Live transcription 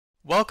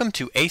Welcome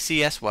to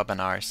ACS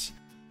Webinars,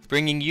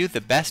 bringing you the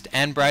best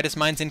and brightest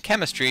minds in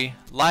chemistry,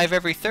 live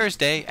every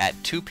Thursday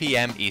at 2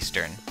 p.m.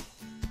 Eastern.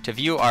 To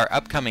view our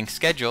upcoming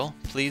schedule,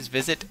 please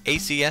visit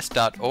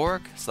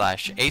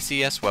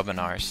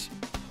acs.org/acswebinars.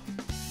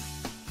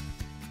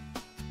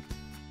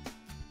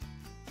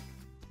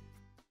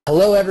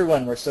 Hello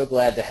everyone, we're so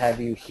glad to have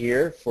you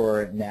here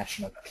for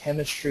National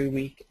Chemistry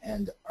Week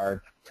and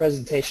our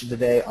presentation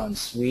today on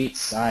sweet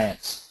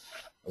science.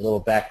 A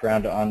little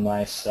background on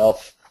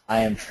myself.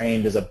 I am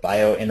trained as a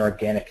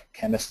bio-inorganic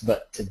chemist,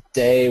 but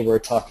today we're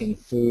talking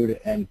food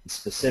and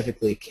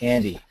specifically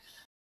candy.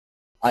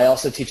 I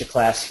also teach a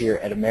class here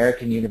at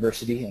American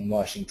University in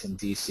Washington,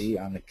 D.C.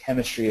 on the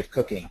chemistry of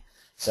cooking.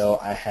 So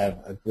I have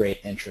a great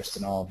interest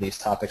in all of these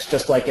topics,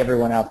 just like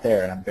everyone out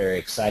there, and I'm very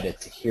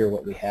excited to hear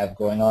what we have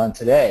going on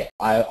today.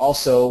 I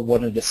also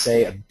wanted to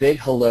say a big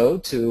hello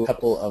to a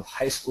couple of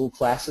high school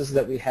classes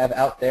that we have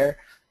out there,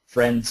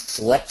 Friends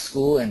Select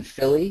School in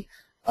Philly,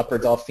 Upper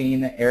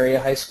Dauphin Area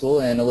High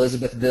School in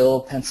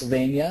Elizabethville,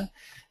 Pennsylvania,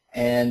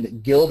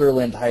 and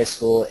Guilderland High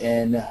School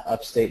in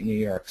upstate New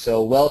York.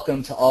 So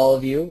welcome to all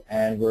of you,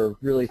 and we're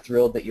really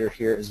thrilled that you're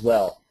here as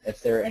well.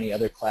 If there are any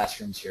other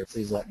classrooms here,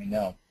 please let me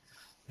know.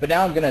 But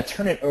now I'm going to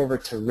turn it over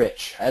to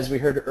Rich. As we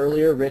heard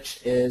earlier,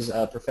 Rich is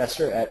a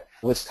professor at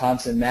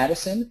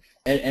Wisconsin-Madison,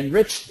 and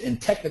Rich, in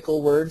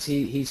technical words,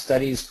 he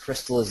studies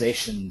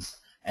crystallizations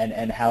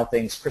and how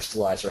things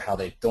crystallize or how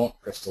they don't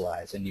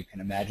crystallize. And you can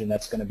imagine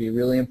that's going to be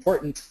really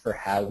important for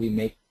how we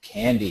make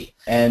candy.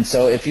 And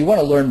so if you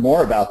want to learn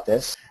more about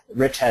this,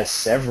 Rich has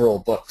several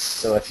books.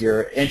 So if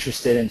you're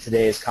interested in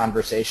today's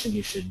conversation,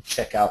 you should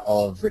check out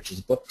all of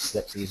Rich's books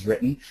that he's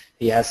written.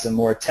 He has some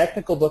more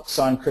technical books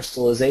on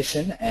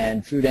crystallization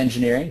and food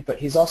engineering, but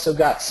he's also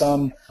got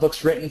some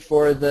books written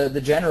for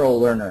the general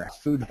learner,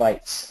 Food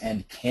Bites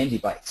and Candy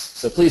Bites.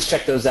 So please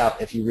check those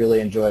out if you really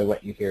enjoy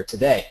what you hear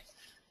today.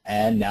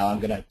 And now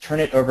I'm going to turn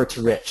it over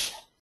to Rich.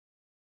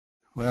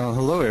 Well,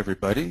 hello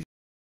everybody.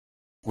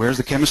 Where's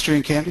the chemistry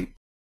in candy?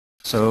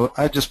 So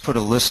I just put a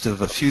list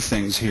of a few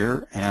things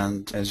here,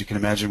 and as you can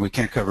imagine, we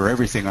can't cover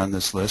everything on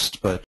this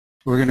list, but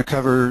we're going to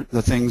cover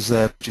the things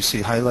that you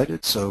see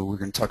highlighted. So we're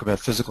going to talk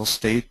about physical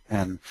state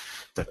and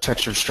the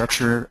texture,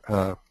 structure,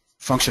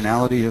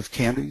 functionality of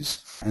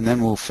candies, and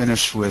then we'll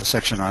finish with a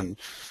section on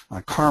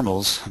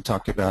caramels and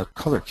talk about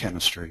color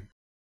chemistry.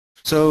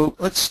 So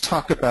let's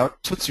talk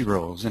about Tootsie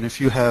Rolls, and if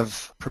you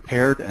have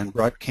prepared and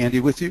brought candy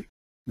with you,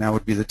 now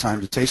would be the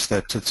time to taste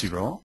that Tootsie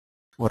Roll.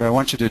 What I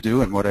want you to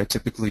do, and what I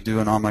typically do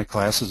in all my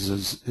classes,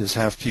 is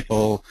have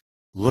people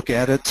look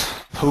at it,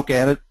 poke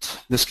at it.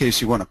 In this case,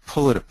 you want to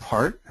pull it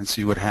apart and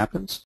see what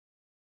happens.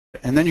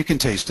 And then you can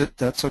taste it.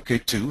 That's okay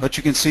too. But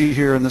you can see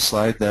here in the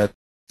slide that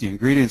the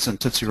ingredients in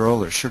Tootsie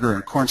Roll are sugar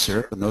and corn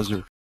syrup, and those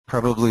are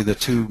probably the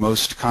two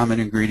most common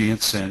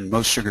ingredients in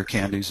most sugar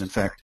candies. In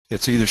fact,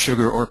 it's either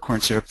sugar or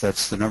corn syrup.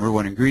 That's the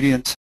 #1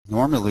 ingredient.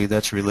 Normally,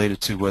 that's related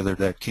to whether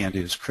that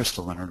candy is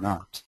crystalline or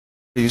not.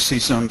 You see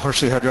some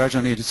partially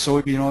hydrogenated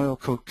soybean oil,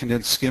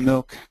 condensed skim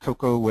milk,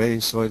 cocoa,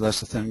 whey, soy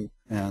lecithin,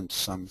 and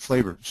some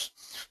flavors.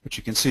 But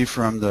you can see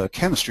from the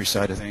chemistry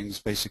side of things,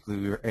 basically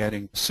we're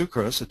adding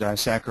sucrose, a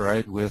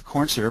disaccharide, with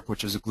corn syrup,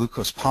 which is a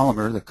glucose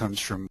polymer that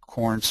comes from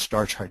corn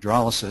starch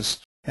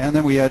hydrolysis. And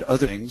then we add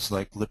other things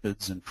like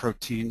lipids and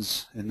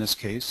proteins in this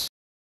case.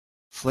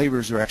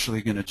 Flavors are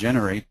actually going to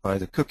generate by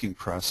the cooking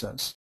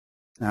process.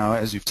 Now,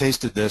 as you've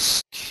tasted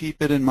this,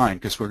 keep it in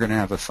mind because we're going to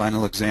have a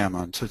final exam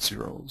on Tootsie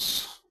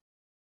Rolls.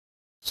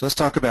 So let's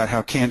talk about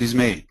how candy's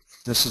made.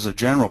 This is a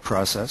general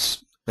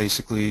process,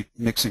 basically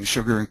mixing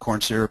sugar and corn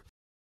syrup.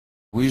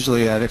 We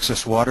usually add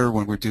excess water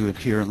when we do it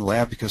here in the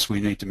lab because we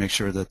need to make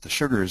sure that the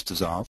sugar is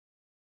dissolved.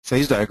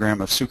 Phase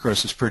diagram of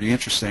sucrose is pretty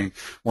interesting.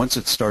 Once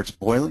it starts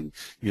boiling,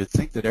 you'd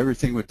think that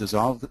everything would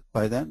dissolve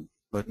by then,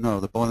 but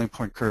no, the boiling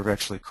point curve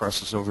actually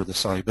crosses over the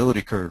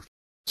solubility curve.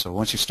 So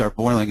once you start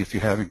boiling, if you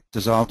haven't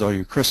dissolved all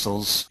your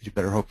crystals, you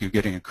better hope you're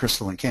getting a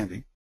crystalline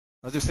candy.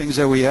 Other things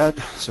that we add,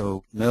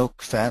 so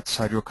milk, fats,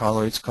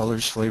 hydrocolloids,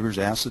 colors, flavors,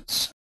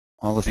 acids,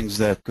 all the things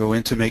that go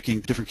into making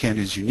different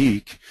candies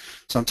unique.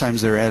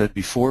 Sometimes they're added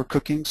before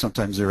cooking,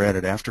 sometimes they're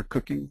added after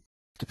cooking,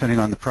 depending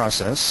on the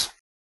process.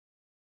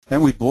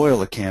 Then we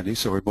boil a candy,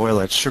 so we boil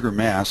that sugar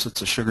mass.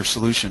 It's a sugar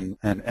solution,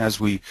 and as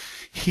we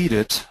heat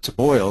it to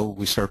boil,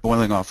 we start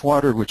boiling off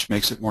water, which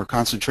makes it more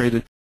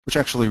concentrated, which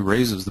actually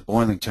raises the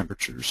boiling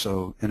temperature.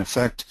 So in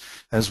effect,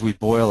 as we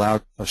boil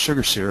out a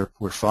sugar syrup,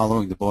 we're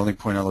following the boiling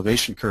point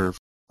elevation curve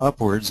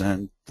upwards,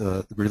 and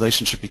the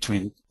relationship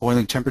between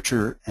boiling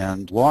temperature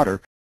and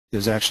water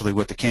is actually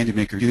what the candy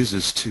maker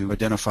uses to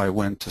identify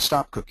when to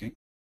stop cooking.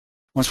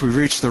 Once we've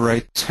reached the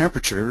right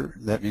temperature,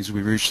 that means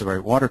we've reached the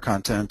right water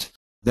content,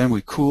 then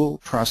we cool,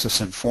 process,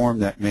 and form.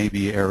 That may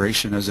be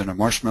aeration as in a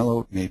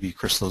marshmallow, it may be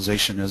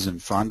crystallization as in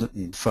fondant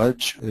and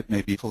fudge, it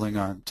may be pulling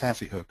on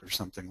taffy hook or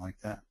something like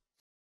that.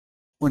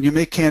 When you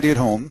make candy at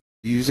home,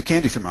 you use a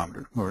candy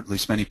thermometer, or at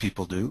least many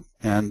people do.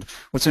 And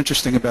what's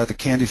interesting about the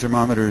candy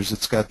thermometer is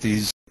it's got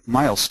these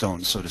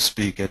milestones, so to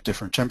speak, at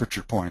different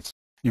temperature points.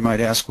 You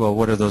might ask, well,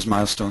 what do those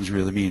milestones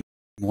really mean?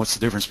 What's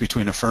the difference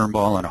between a firm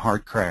ball and a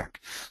hard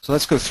crack? So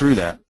let's go through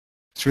that.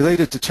 It's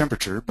related to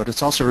temperature, but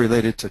it's also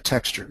related to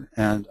texture.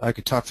 And I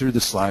could talk through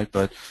this slide,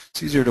 but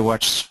it's easier to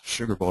watch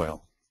sugar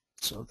boil.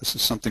 So this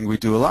is something we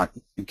do a lot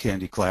in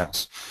candy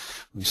class.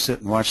 We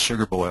sit and watch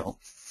sugar boil.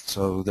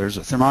 So there's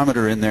a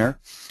thermometer in there,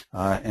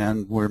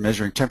 and we're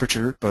measuring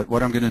temperature. But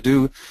what I'm going to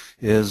do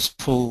is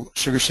pull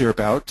sugar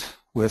syrup out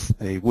with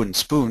a wooden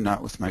spoon,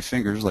 not with my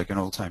fingers like an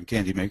old-time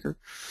candy maker,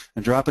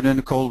 and drop it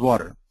into cold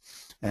water.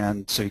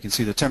 And so you can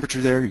see the temperature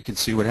there. You can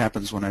see what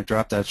happens when I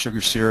drop that sugar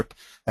syrup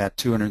at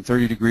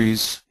 230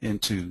 degrees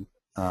into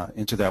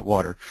that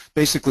water.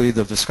 Basically,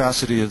 the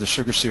viscosity of the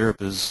sugar syrup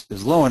is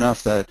low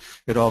enough that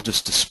it all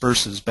just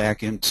disperses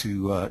back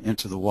into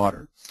the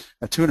water.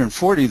 At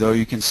 240, though,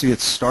 you can see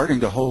it's starting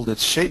to hold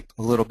its shape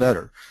a little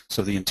better.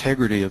 So the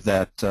integrity of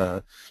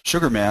that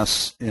sugar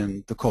mass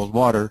in the cold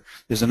water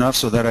is enough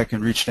so that I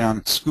can reach down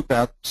and scoop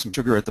out some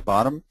sugar at the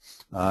bottom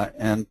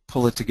and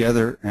pull it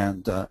together,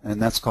 and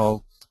that's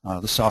called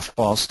the soft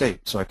ball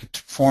state. So I could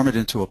form it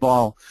into a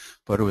ball,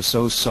 but it was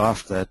so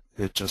soft that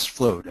it just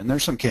flowed. And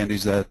there's some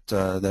candies that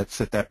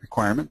fit that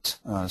requirement.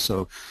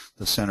 So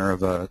the center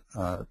of a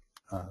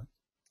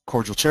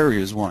cordial cherry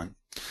is one.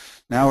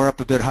 Now we're up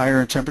a bit higher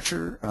in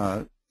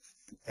temperature,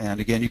 and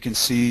again you can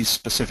see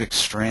specific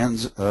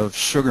strands of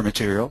sugar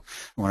material.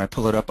 When I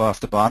pull it up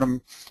off the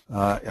bottom,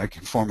 I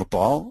can form a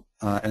ball,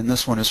 and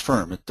this one is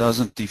firm. It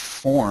doesn't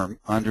deform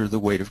under the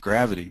weight of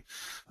gravity.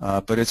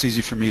 But it's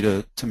easy for me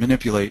to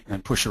manipulate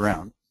and push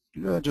around,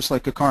 just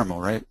like a caramel,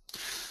 right?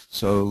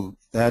 So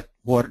that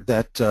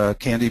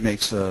candy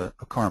makes a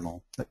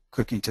caramel.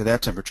 Cooking to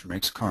that temperature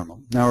makes a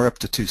caramel. Now we're up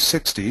to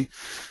 260,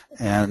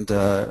 and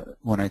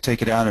when I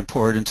take it out and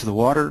pour it into the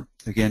water,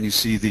 again you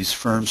see these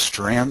firm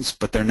strands,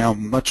 but they're now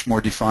much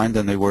more defined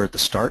than they were at the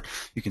start.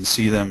 You can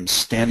see them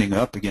standing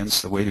up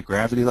against the weight of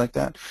gravity like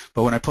that.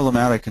 But when I pull them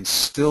out, I can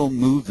still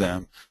move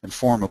them and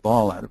form a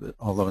ball out of it,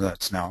 although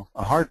that's now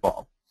a hard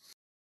ball.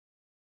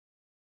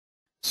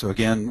 So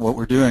again, what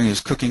we're doing is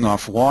cooking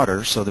off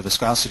water, so the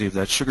viscosity of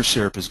that sugar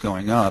syrup is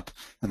going up,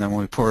 and then when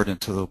we pour it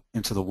into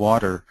the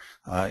water,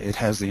 it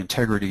has the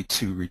integrity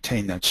to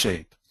retain that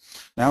shape.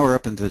 Now we're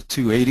up into the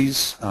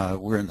 280s.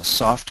 We're in the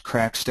soft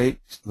crack state.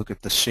 Look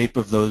at the shape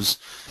of those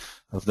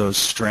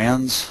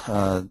strands.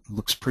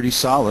 Looks pretty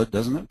solid,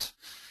 doesn't it?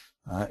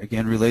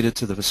 Again, related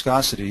to the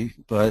viscosity,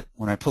 but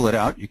when I pull it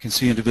out, you can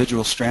see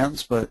individual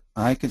strands, but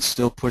I can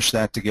still push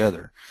that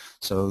together.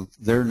 So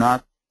they're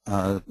not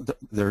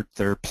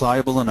they're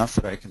pliable enough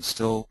that I can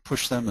still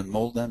push them and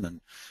mold them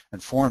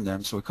and form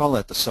them. So we call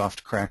that the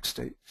soft crack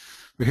state.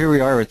 But here we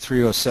are at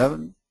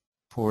 307.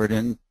 Pour it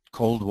in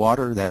cold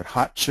water. That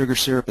hot sugar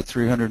syrup at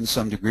 300 and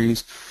some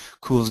degrees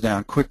cools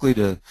down quickly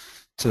to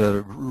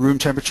room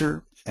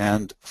temperature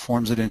and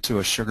forms it into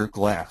a sugar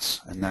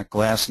glass. And that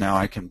glass now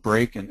I can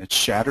break and it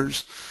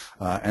shatters.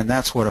 And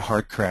that's what a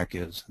hard crack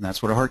is. And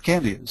that's what a hard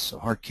candy is. So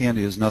hard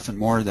candy is nothing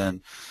more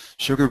than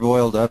sugar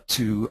boiled up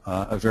to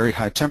a very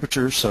high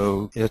temperature,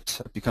 so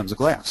it becomes a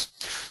glass.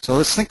 So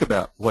let's think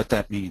about what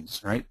that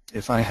means, right?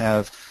 If I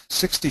have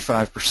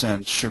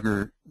 65%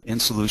 sugar in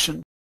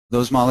solution,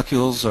 those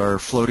molecules are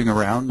floating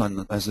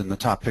around, as in the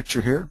top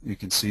picture here. You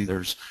can see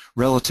there's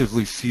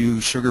relatively few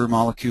sugar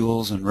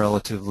molecules and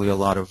relatively a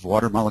lot of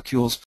water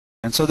molecules.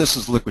 And so this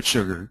is liquid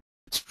sugar.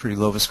 It's pretty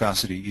low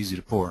viscosity, easy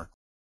to pour.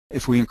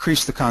 If we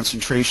increase the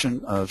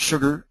concentration of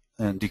sugar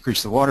and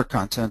decrease the water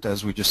content,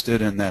 as we just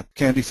did in that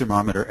candy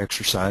thermometer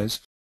exercise,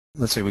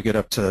 let's say we get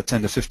up to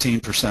 10 to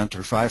 15%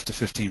 or 5 to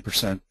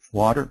 15%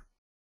 water,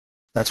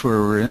 that's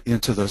where we're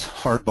into the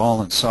hard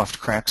ball and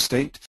soft crack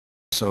state.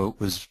 So it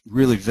was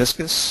really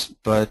viscous,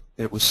 but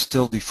it was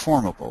still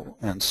deformable.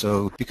 And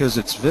so because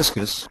it's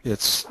viscous,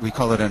 we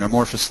call it an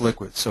amorphous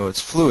liquid. So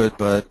it's fluid,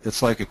 but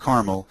it's like a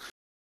caramel.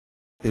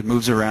 It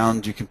moves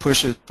around, you can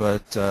push it,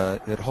 but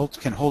it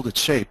can hold its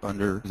shape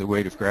under the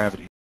weight of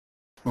gravity.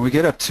 When we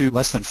get up to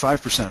less than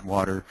 5%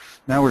 water,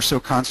 now we're so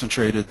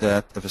concentrated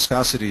that the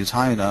viscosity is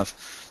high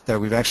enough that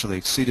we've actually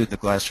exceeded the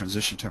glass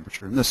transition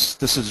temperature. And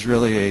this is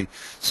really a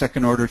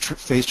second-order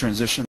phase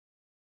transition.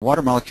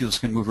 Water molecules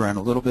can move around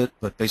a little bit,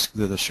 but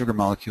basically the sugar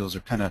molecules are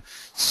kind of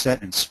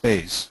set in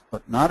space,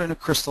 but not in a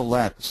crystal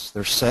lattice.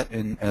 They're set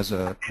in as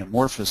an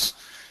amorphous,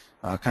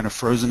 kind of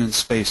frozen in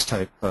space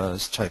type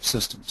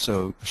system.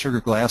 So the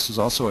sugar glass is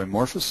also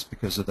amorphous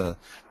because of the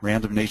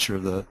random nature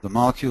of the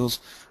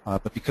molecules,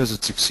 but because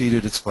it's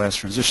exceeded its glass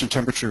transition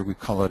temperature, we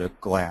call it a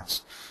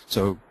glass.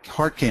 So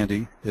hard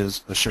candy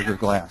is a sugar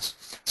glass.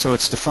 So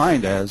it's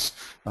defined as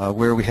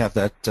where we have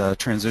that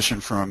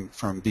transition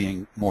from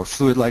being more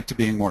fluid-like to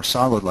being more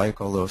solid-like,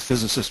 although a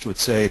physicist would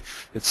say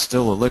it's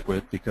still a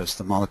liquid because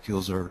the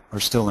molecules are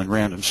still in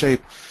random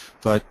shape,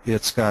 but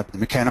it's got the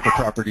mechanical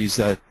properties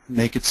that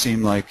make it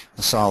seem like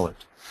a solid.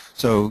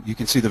 So you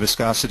can see the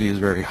viscosity is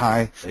very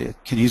high. It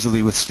can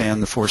easily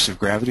withstand the force of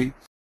gravity.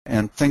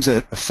 And things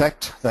that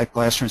affect that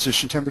glass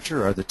transition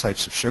temperature are the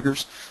types of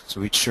sugars.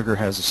 So each sugar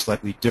has a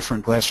slightly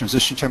different glass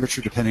transition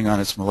temperature depending on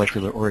its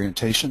molecular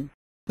orientation.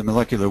 The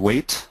molecular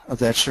weight of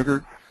that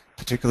sugar,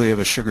 particularly of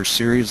a sugar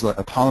series, a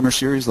polymer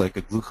series like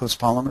a glucose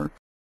polymer,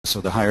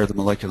 So the higher the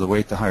molecular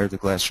weight, the higher the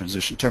glass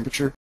transition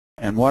temperature.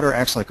 And water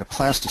acts like a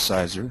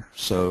plasticizer,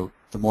 so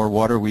the more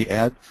water we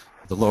add,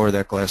 the lower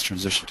that glass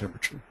transition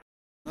temperature.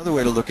 Another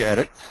way to look at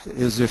it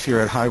is if you're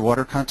at high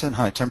water content,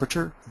 high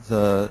temperature,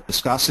 the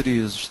viscosity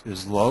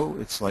is low,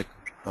 it's like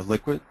a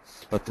liquid,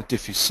 but the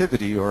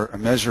diffusivity, or a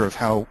measure of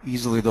how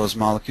easily those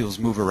molecules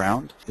move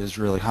around, is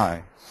really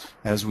high.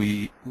 As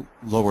we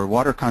lower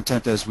water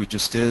content, as we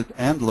just did,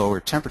 and lower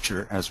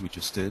temperature, as we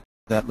just did,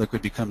 that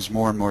liquid becomes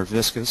more and more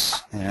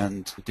viscous,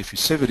 and the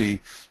diffusivity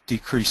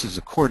decreases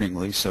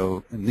accordingly.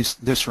 So in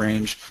this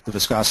range, the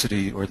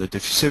viscosity or the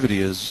diffusivity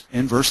is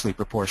inversely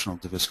proportional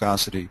to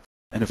viscosity.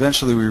 And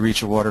eventually we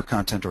reach a water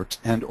content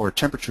or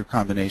temperature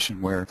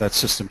combination where that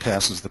system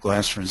passes the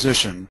glass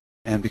transition.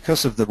 And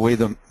because of the way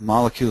the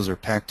molecules are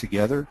packed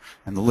together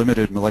and the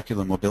limited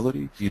molecular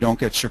mobility, you don't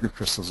get sugar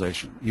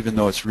crystallization. Even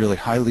though it's really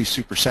highly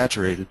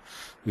supersaturated,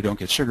 we don't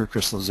get sugar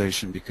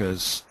crystallization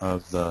because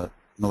of the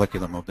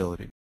molecular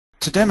mobility.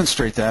 To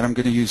demonstrate that, I'm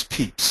going to use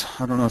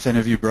PEEPs. I don't know if any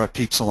of you brought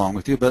PEEPs along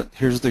with you, but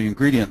here's the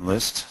ingredient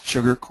list: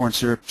 sugar, corn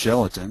syrup,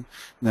 gelatin, and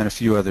then a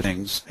few other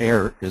things.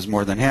 Air is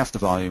more than half the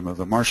volume of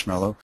a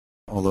marshmallow,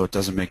 although it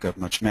doesn't make up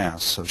much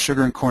mass. So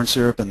sugar and corn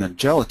syrup, and then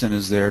gelatin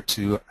is there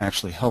to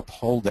actually help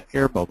hold the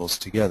air bubbles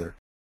together.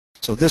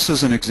 So this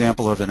is an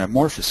example of an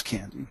amorphous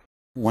candy.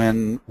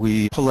 When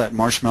we pull that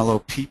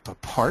marshmallow PEEP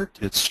apart,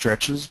 it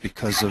stretches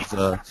because of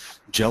the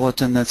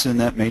gelatin that's in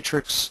that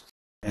matrix.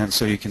 And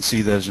so you can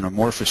see there's an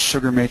amorphous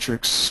sugar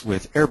matrix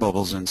with air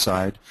bubbles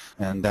inside,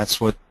 and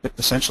that's what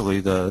essentially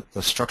the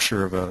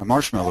structure of a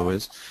marshmallow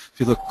is.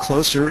 If you look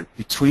closer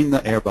between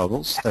the air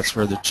bubbles, that's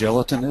where the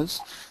gelatin is.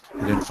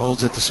 It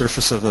unfolds at the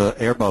surface of an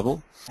air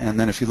bubble. And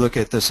then if you look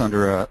at this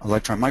under an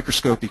electron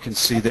microscope, you can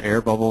see the air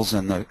bubbles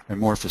and the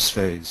amorphous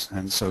phase.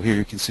 And so here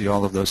you can see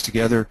all of those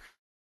together.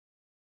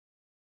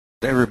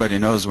 Everybody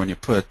knows when you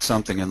put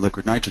something in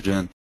liquid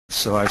nitrogen.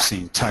 So I've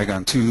seen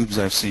Tygon tubes,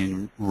 I've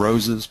seen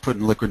roses put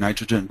in liquid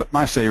nitrogen, but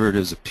my favorite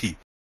is a PEEP.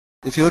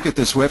 If you look at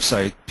this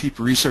website,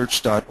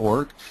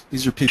 peepresearch.org,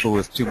 these are people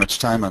with too much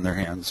time on their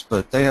hands,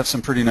 but they have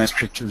some pretty nice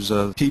pictures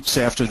of PEEPs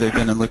after they've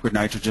been in liquid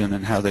nitrogen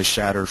and how they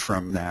shatter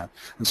from that.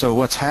 And so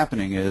what's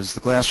happening is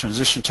the glass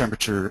transition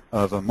temperature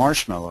of a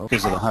marshmallow,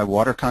 because of the high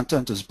water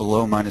content, is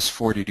below minus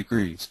 40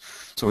 degrees.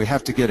 So we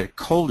have to get it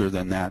colder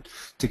than that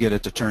to get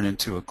it to turn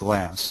into a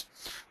glass.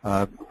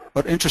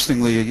 But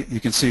interestingly,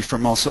 you can see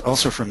from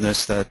also from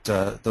this that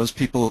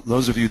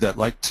those of you that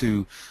like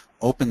to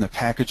open the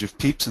package of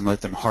PEEPs and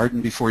let them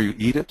harden before you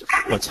eat it,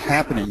 what's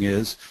happening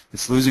is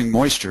it's losing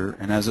moisture,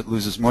 and as it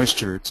loses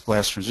moisture, its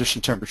glass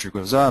transition temperature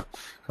goes up,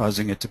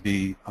 causing it to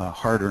be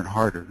harder and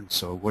harder. And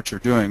so what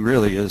you're doing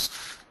really is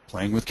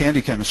playing with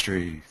candy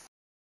chemistry.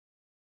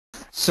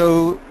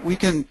 So we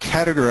can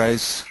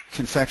categorize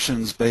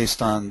confections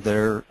based on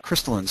their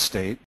crystalline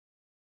state.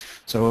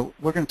 So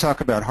we're going to talk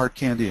about hard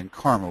candy and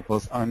caramel,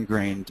 both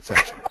ungrained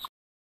confections.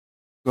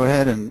 Go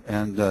ahead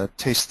and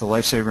taste the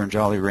Lifesaver and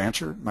Jolly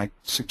Rancher. My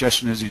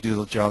suggestion is you do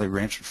the Jolly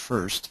Rancher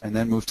first and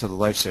then move to the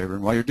Lifesaver.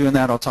 And while you're doing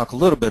that, I'll talk a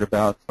little bit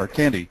about hard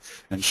candy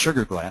and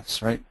sugar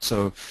glass, right?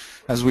 So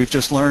as we've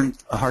just learned,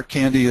 a hard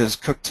candy is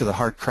cooked to the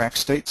hard crack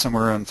state,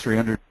 somewhere around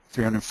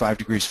 305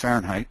 degrees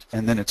Fahrenheit,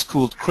 and then it's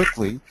cooled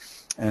quickly.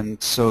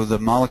 And so the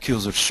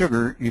molecules of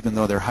sugar, even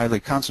though they're highly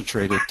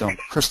concentrated, don't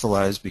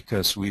crystallize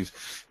because we've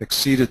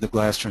exceeded the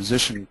glass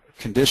transition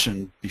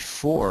condition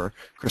before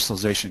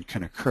crystallization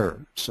can occur.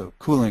 So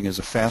cooling is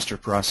a faster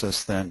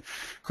process than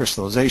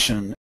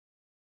crystallization.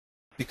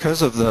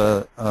 Because of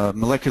the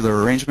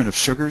molecular arrangement of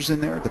sugars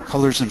in there, the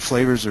colors and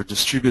flavors are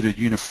distributed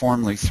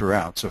uniformly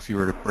throughout. So if you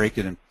were to break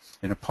it in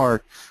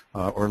apart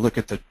or look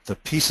at the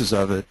pieces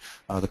of it,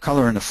 the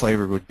color and the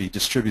flavor would be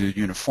distributed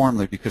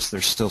uniformly because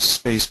there's still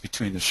space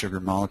between the sugar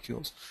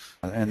molecules.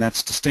 And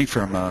that's distinct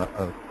from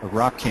a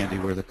rock candy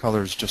where the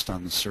color is just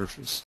on the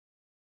surface.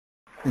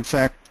 In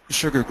fact,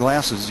 sugar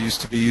glasses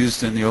used to be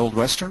used in the old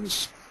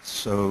westerns,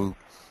 so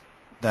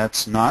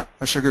that's not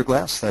a sugar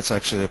glass. That's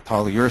actually a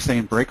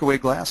polyurethane breakaway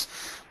glass.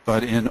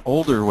 But in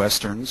older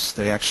westerns,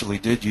 they actually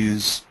did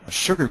use a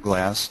sugar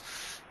glass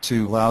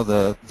to allow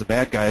the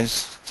bad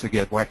guys to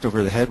get whacked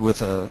over the head with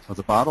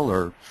the bottle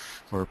or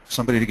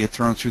somebody to get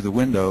thrown through the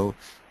window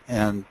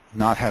and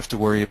not have to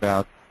worry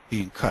about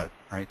being cut,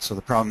 right? So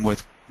the problem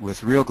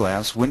with real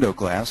glass, window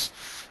glass,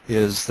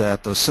 is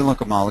that those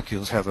silica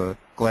molecules have a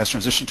glass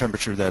transition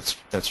temperature that's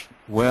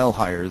well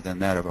higher than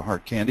that of a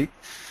hard candy.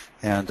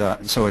 And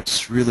so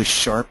it's really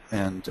sharp,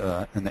 and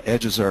the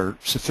edges are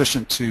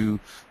sufficient to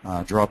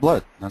draw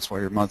blood. That's why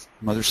your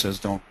mother says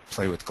don't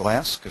play with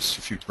glass, because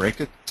if you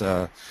break it,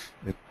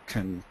 it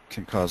can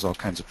cause all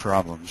kinds of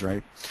problems,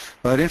 right?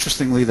 But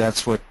interestingly,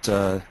 that's what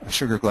a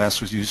sugar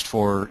glass was used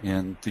for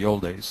in the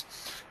old days.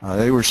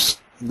 They were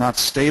not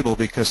stable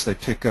because they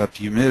pick up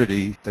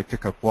humidity, they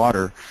pick up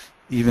water,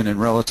 even in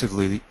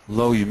relatively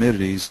low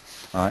humidities,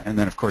 and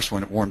then of course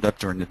when it warmed up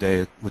during the day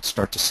it would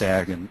start to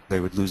sag and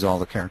they would lose all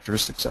the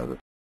characteristics of it.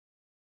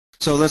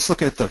 So let's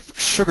look at the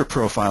sugar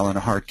profile in a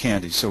hard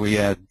candy. So we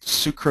add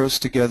sucrose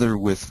together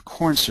with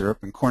corn syrup,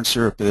 and corn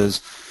syrup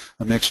is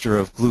a mixture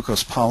of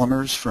glucose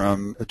polymers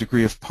from a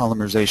degree of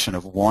polymerization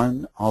of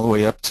 1 all the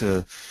way up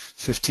to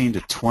 15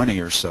 to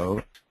 20 or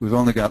so. We've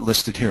only got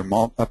listed here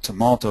up to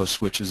maltose,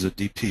 which is a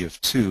DP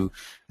of 2,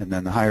 and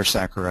then the higher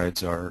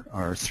saccharides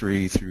are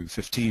 3 through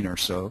 15 or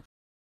so.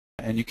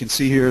 And you can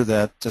see here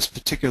that this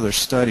particular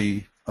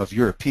study of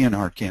European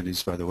hard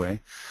candies, by the way,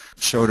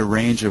 showed a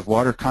range of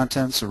water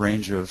contents, a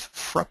range of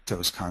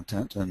fructose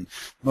content, and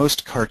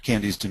most hard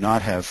candies do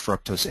not have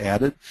fructose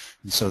added,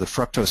 and so the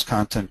fructose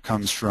content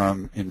comes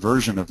from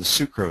inversion of the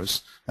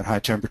sucrose. At high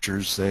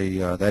temperatures,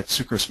 that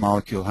sucrose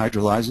molecule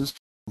hydrolyzes,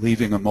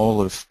 leaving a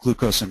mole of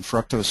glucose and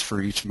fructose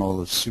for each mole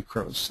of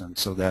sucrose, and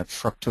so that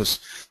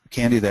fructose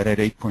candy that had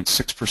 8.6%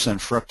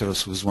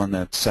 fructose was one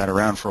that sat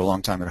around for a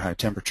long time at high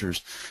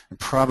temperatures and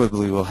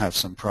probably will have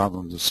some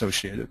problems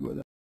associated with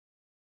it.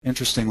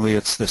 Interestingly,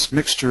 it's this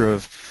mixture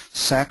of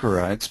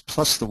saccharides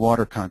plus the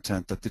water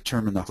content that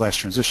determine the glass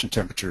transition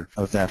temperature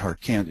of that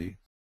hard candy.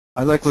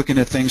 I like looking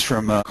at things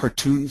from a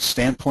cartoon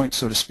standpoint,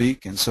 so to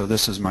speak, and so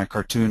this is my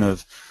cartoon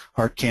of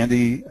hard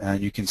candy, and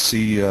you can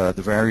see the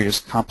various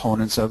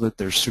components of it.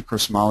 There's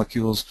sucrose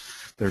molecules,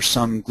 there's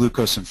some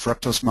glucose and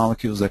fructose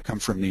molecules that come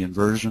from the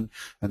inversion,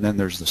 and then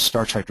there's the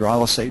starch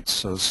hydrolysates.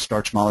 So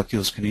starch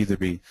molecules can either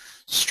be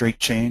straight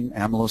chain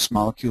amylose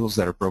molecules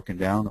that are broken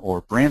down,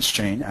 or branch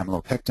chain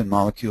amylopectin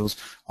molecules,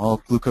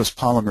 all glucose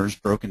polymers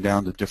broken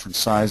down to different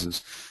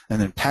sizes,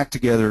 and then packed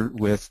together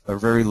with a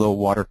very low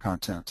water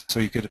content. So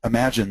you could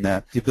imagine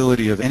that the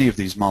ability of any of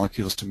these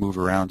molecules to move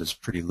around is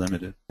pretty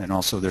limited, and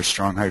also there's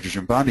strong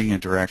hydrogen bonding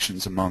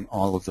interactions among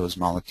all of those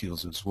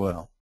molecules as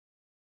well.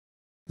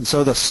 And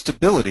so the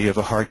stability of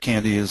a hard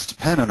candy is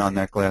dependent on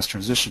that glass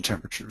transition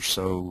temperature.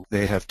 So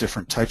they have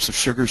different types of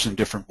sugars and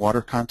different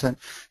water content,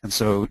 and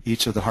so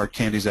each of the hard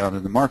candies out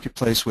in the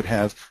marketplace would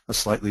have a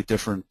slightly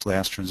different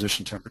glass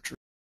transition temperature.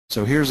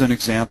 So here's an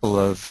example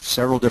of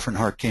several different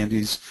hard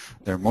candies,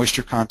 their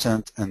moisture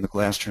content and the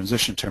glass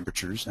transition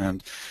temperatures,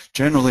 and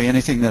generally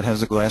anything that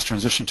has a glass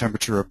transition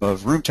temperature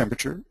above room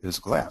temperature is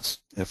glass.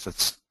 If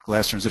its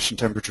glass transition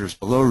temperature is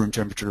below room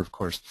temperature, of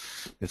course,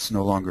 it's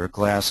no longer a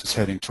glass, it's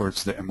heading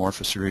towards the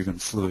amorphous or even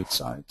fluid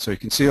side. So you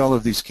can see all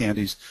of these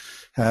candies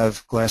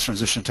have glass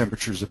transition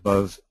temperatures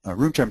above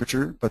room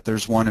temperature, but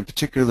there's one in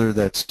particular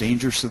that's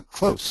dangerously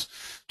close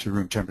to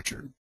room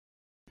temperature.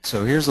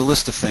 So here's a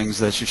list of things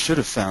that you should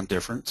have found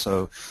different.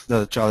 So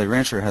the Jolly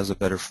Rancher has a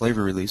better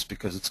flavor release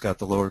because it's got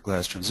the lower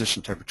glass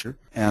transition temperature.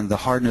 And the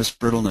hardness,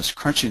 brittleness,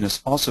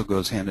 crunchiness also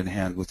goes hand in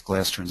hand with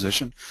glass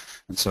transition.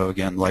 And so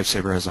again,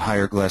 Lifesaver has a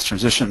higher glass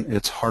transition.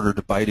 It's harder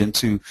to bite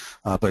into,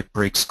 but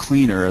breaks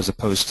cleaner as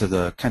opposed to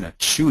the kind of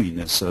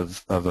chewiness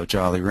of a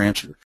Jolly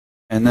Rancher.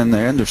 And then the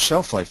end of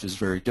shelf life is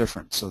very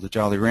different. So the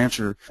Jolly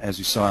Rancher, as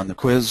you saw in the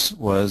quiz,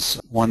 was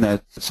one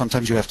that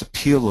sometimes you have to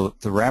peel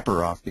the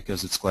wrapper off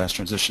because its glass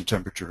transition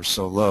temperature is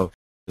so low.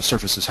 The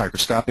surface is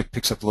hygroscopic,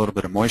 picks up a little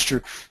bit of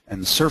moisture,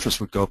 and the surface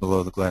would go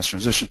below the glass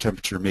transition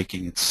temperature,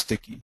 making it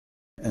sticky.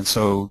 And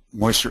so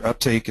moisture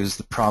uptake is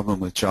the problem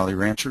with Jolly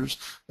Ranchers,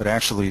 but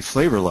actually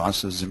flavor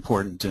loss is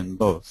important in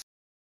both.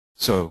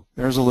 So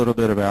there's a little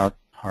bit about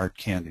hard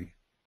candy.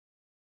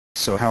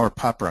 So how are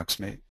Pop Rocks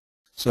made?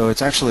 So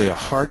it's actually a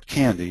hard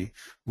candy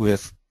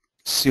with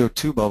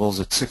CO2 bubbles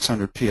at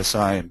 600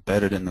 psi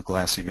embedded in the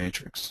glassy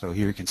matrix. So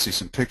here you can see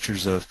some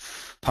pictures of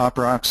Pop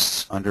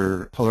Rocks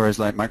under polarized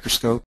light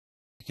microscope.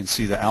 You can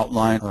see the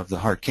outline of the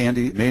hard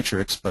candy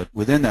matrix, but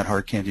within that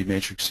hard candy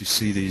matrix you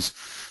see these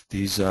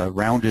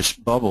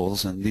roundish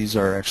bubbles, and these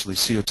are actually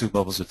CO2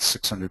 bubbles at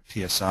 600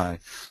 psi.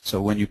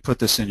 So when you put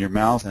this in your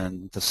mouth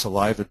and the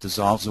saliva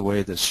dissolves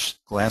away this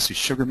glassy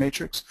sugar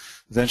matrix,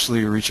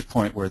 eventually you reach a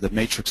point where the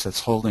matrix that's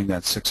holding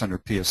that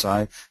 600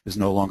 psi is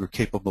no longer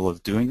capable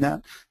of doing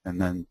that, and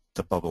then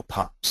the bubble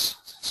pops.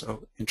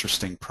 So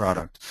interesting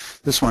product.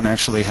 This one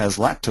actually has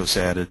lactose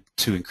added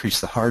to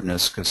increase the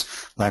hardness because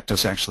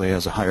lactose actually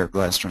has a higher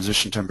glass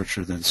transition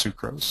temperature than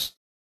sucrose.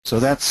 So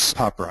that's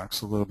Pop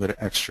Rocks, a little bit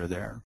extra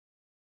there.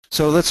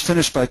 So let's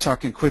finish by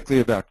talking quickly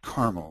about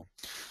caramel.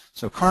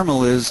 So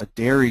caramel is a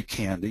dairy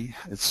candy.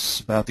 It's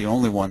about the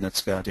only one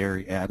that's got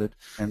dairy added.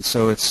 And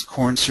so it's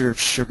corn syrup,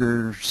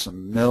 sugar,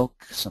 some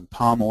milk, some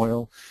palm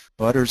oil,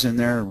 butter's in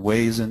there,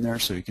 whey's in there.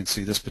 So you can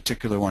see this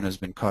particular one has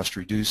been cost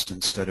reduced.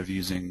 Instead of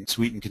using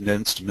sweetened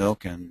condensed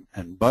milk and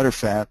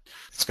butterfat,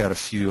 it's got a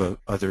few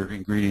other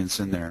ingredients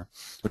in there.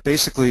 But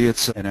basically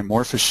it's an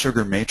amorphous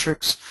sugar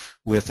matrix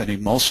with an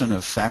emulsion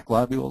of fat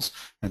globules,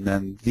 and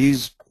then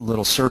these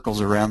little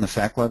circles around the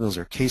fat globules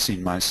are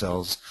casein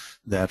micelles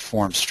that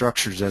form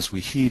structures as we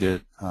heat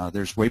it.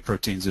 There's whey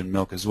proteins in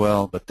milk as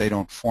well, but they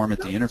don't form at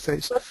the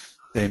interface.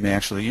 They may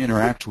actually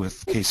interact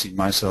with casein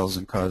micelles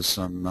and cause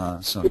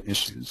some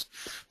issues.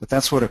 But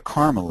that's what a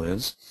caramel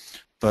is.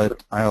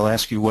 But I'll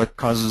ask you what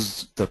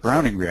causes the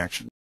browning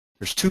reaction.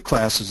 There's two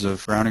classes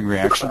of browning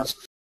reactions.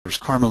 There's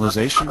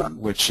caramelization,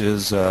 which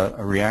is a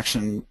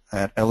reaction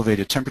at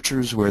elevated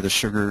temperatures where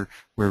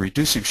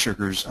reducing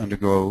sugars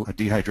undergo a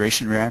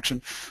dehydration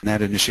reaction, and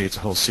that initiates a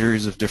whole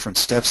series of different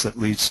steps that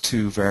leads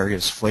to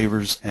various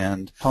flavors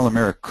and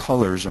polymeric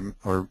colors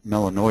or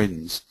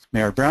melanoidins.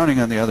 Maillard browning,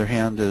 on the other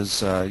hand,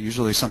 is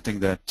usually something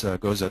that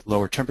goes at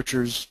lower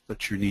temperatures,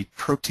 but you need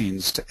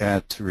proteins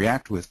to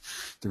react with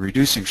the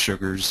reducing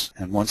sugars,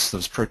 and once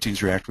those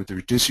proteins react with the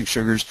reducing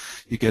sugars,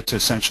 you get to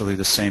essentially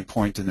the same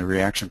point in the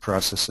reaction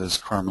process as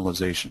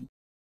caramelization.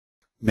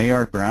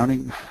 Maillard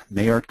browning.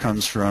 Maillard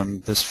comes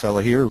from this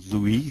fellow here,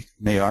 Louis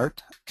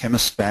Maillard,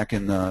 chemist back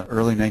in the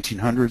early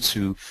 1900s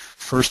who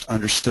first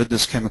understood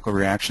this chemical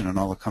reaction and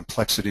all the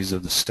complexities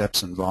of the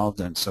steps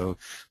involved, and so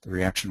the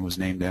reaction was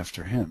named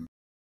after him.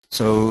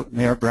 So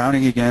Maillard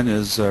browning, again,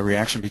 is a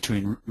reaction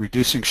between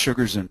reducing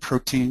sugars and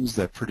proteins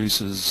that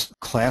produces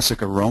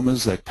classic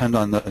aromas that depend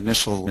on the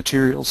initial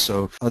materials.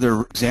 So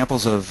other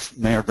examples of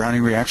Maillard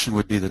browning reaction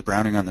would be the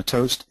browning on the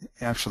toast.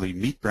 Actually,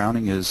 meat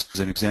browning is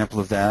an example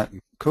of that.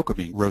 Cocoa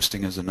bean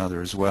roasting is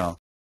another as well.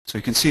 So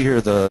you can see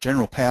here the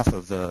general path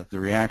of the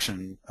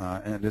reaction,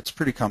 and it's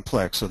pretty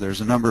complex. So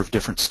there's a number of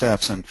different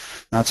steps, and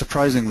not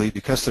surprisingly,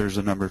 because there's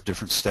a number of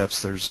different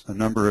steps, there's a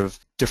number of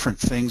different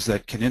things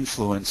that can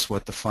influence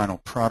what the final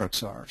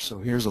products are. So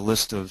here's a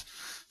list of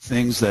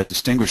things that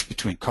distinguish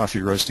between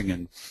coffee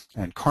roasting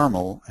and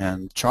caramel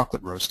and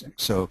chocolate roasting.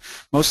 So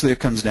mostly it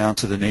comes down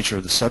to the nature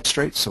of the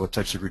substrate, so what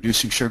types of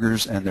reducing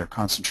sugars and their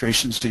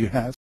concentrations do you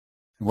have.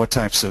 What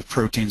types of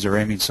proteins or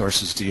amine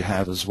sources do you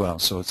have as well?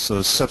 So it's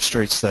those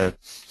substrates that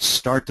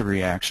start the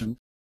reaction.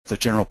 The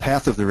general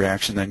path of the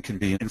reaction then can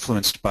be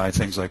influenced by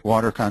things like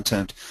water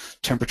content,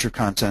 temperature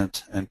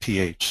content, and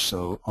pH.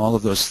 So all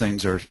of those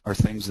things are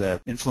things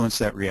that influence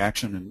that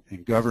reaction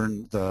and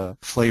govern the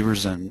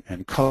flavors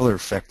and color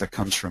effect that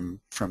comes from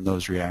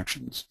those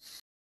reactions.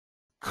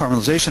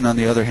 Caramelization, on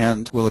the other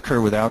hand, will occur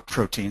without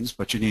proteins,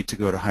 but you need to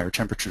go to higher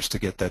temperatures to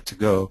get that to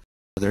go.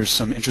 There's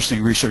some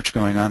interesting research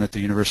going on at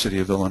the University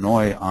of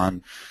Illinois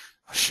on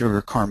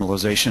sugar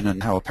caramelization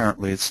and how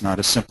apparently it's not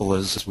as simple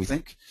as we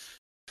think.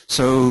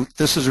 So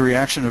this is a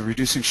reaction of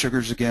reducing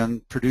sugars,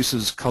 again,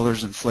 produces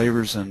colors and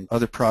flavors and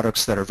other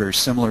products that are very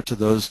similar to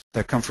those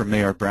that come from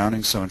Maillard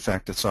browning. So in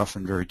fact, it's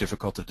often very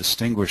difficult to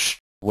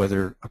distinguish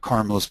whether a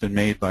caramel has been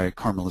made by a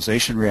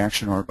caramelization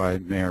reaction or by a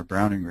Maillard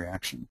browning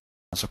reaction.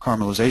 So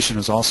caramelization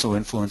is also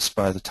influenced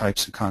by the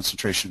types and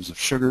concentrations of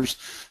sugars.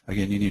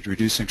 Again, you need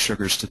reducing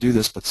sugars to do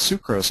this, but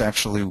sucrose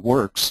actually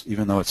works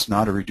even though it's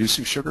not a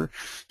reducing sugar,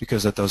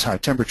 because at those high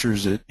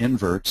temperatures it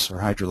inverts or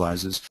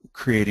hydrolyzes,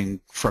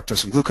 creating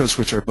fructose and glucose,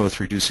 which are both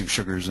reducing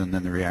sugars, and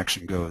then the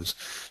reaction goes.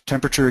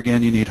 Temperature,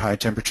 again, you need high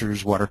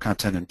temperatures, water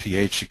content, and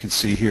pH. You can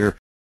see here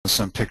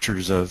some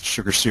pictures of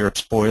sugar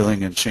syrups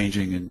boiling and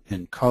changing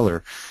in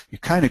color. You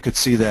kind of could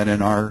see that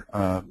in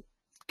our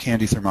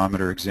candy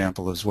thermometer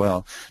example as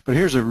well. But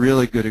here's a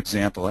really good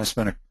example. I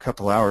spent a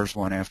couple hours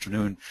one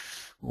afternoon,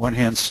 one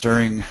hand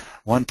stirring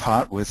one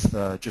pot with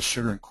just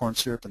sugar and corn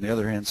syrup, and the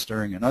other hand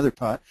stirring another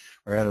pot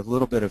where I had a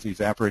little bit of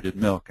evaporated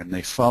milk, and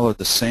they followed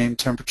the same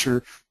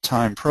temperature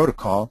time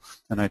protocol,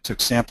 and I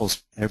took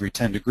samples every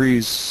 10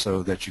 degrees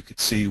so that you could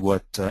see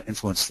what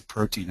influence the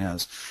protein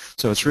has.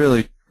 So it's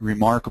really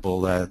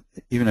remarkable that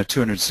even at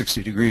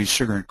 260 degrees,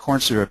 sugar and corn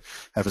syrup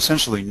have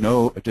essentially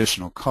no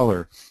additional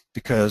color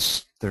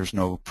because there's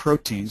no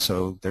protein,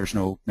 so there's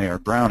no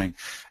Maillard browning.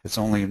 It's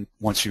only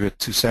once you hit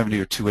 270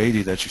 or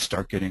 280 that you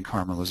start getting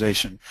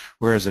caramelization,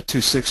 whereas at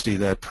 260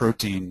 that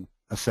protein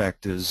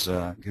effect is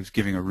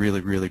giving a really,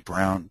 really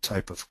brown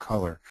type of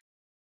color.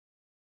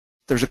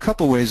 There's a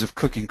couple ways of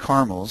cooking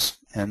caramels,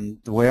 and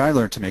the way I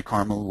learned to make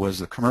caramel was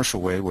the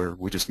commercial way, where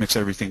we just mix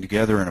everything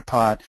together in a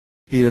pot,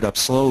 heat it up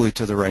slowly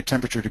to the right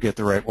temperature to get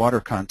the right water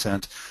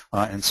content,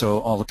 and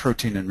so all the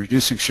protein and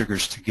reducing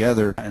sugars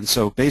together, and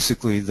so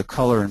basically the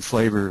color and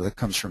flavor that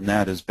comes from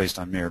that is based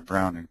on Maillard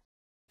browning.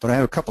 But I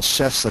have a couple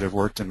chefs that have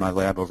worked in my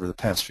lab over the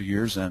past few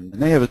years, and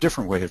they have a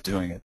different way of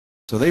doing it.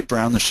 So they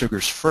brown the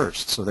sugars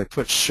first. So they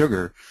put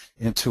sugar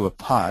into a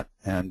pot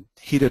and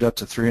heat it up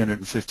to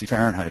 350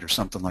 Fahrenheit or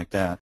something like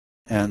that.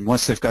 And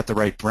once they've got the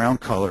right brown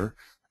color,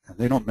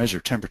 they don't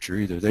measure temperature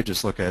either. They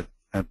just look at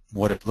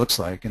what it looks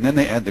like. And then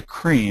they add the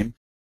cream.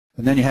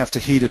 And then you have to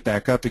heat it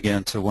back up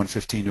again to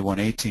 115 to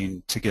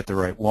 118 to get the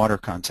right water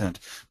content.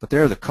 But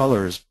there the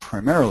color is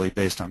primarily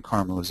based on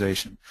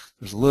caramelization.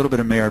 There's a little bit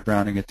of Maillard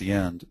browning at the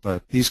end,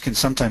 but these can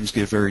sometimes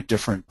give very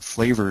different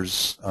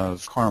flavors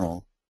of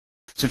caramel.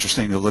 It's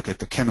interesting to look at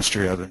the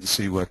chemistry of it and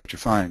see what you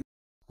find.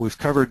 We've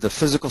covered the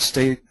physical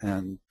state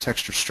and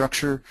texture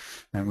structure,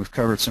 and we've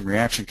covered some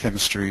reaction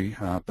chemistry,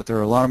 but there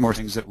are a lot more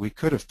things that we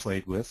could have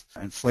played with.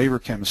 And flavor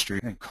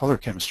chemistry and color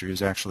chemistry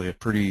is actually a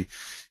pretty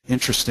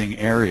interesting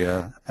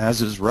area,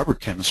 as is rubber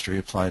chemistry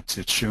applied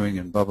to chewing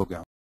and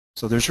bubblegum.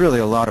 So there's really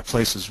a lot of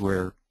places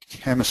where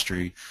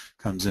chemistry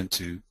comes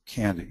into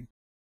candy.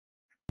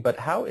 But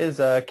how is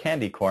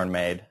candy corn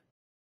made?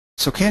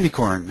 So candy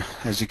corn,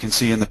 as you can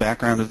see in the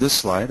background of this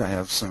slide, I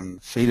have some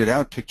faded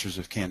out pictures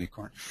of candy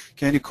corn.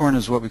 Candy corn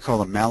is what we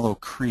call a mallow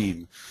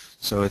cream.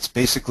 So it's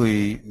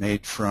basically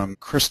made from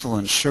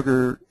crystalline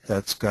sugar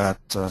that's got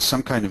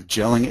some kind of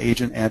gelling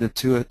agent added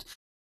to it.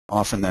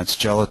 Often that's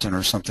gelatin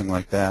or something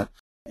like that.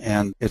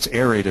 And it's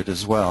aerated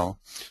as well.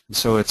 And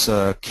so it's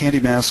a candy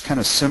mass kind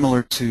of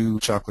similar to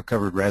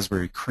chocolate-covered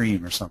raspberry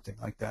cream or something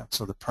like that.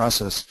 So the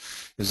process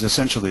is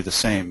essentially the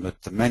same, but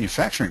the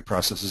manufacturing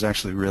process is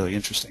actually really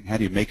interesting. How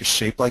do you make a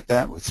shape like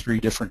that with 3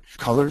 different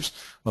colors?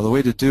 Well, the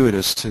way to do it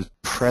is to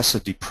press a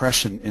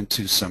depression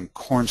into some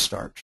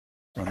cornstarch.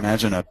 So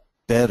imagine a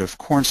bed of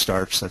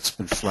cornstarch that's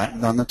been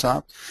flattened on the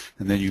top,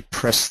 and then you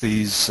press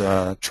these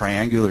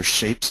triangular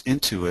shapes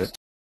into it.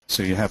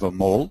 So you have a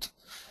mold.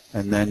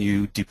 And then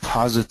you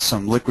deposit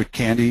some liquid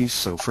candy.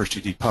 So first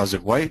you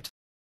deposit white,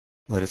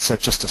 let it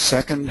set just a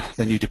second,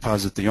 then you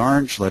deposit the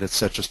orange, let it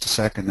set just a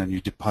second, then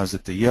you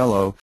deposit the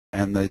yellow,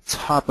 and the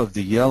top of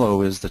the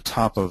yellow is the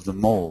top of the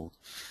mold.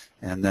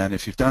 And then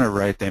if you've done it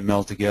right, they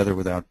melt together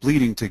without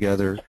bleeding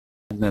together,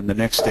 and then the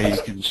next day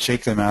you can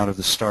shake them out of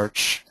the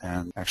starch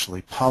and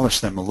actually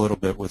polish them a little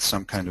bit with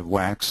some kind of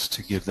wax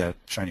to give that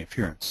shiny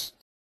appearance.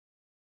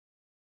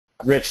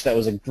 Rich, that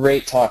was a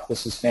great talk.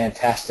 This was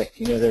fantastic.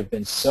 You know, there have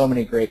been so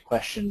many great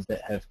questions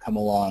that have come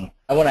along.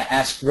 I want to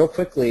ask real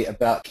quickly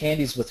about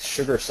candies with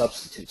sugar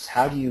substitutes.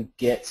 How do you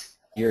get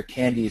your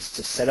candies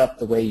to set up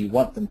the way you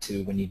want them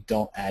to when you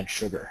don't add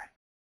sugar?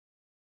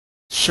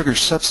 Sugar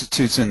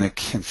substitutes in the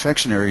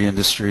confectionery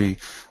industry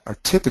are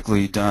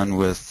typically done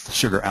with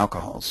sugar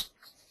alcohols.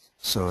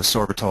 So a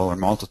sorbitol or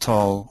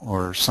maltitol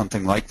or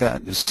something like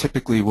that is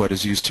typically what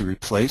is used to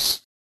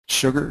replace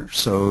sugar.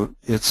 So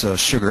it's a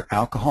sugar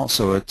alcohol,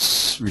 so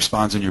it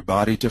responds in your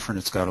body different.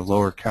 It's got a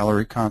lower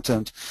calorie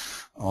content,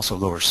 also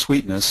lower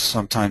sweetness.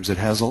 Sometimes it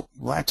has a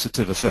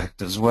laxative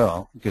effect as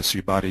well because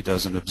your body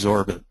doesn't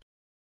absorb it.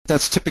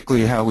 That's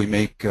typically how we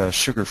make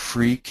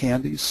sugar-free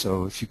candies.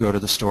 So if you go to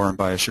the store and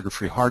buy a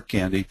sugar-free hard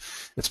candy,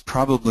 it's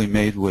probably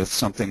made with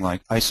something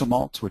like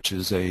isomalt, which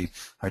is a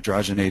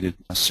hydrogenated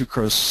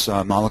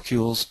sucrose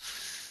molecules,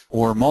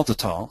 or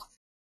maltitol.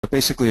 But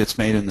basically it's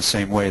made in the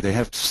same way. They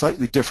have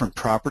slightly different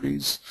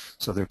properties,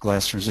 so their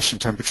glass transition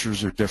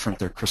temperatures are different,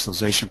 their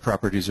crystallization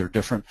properties are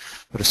different,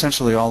 but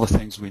essentially all the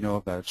things we know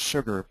about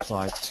sugar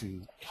apply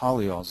to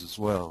polyols as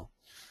well.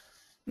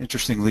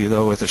 Interestingly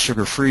though, with a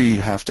sugar-free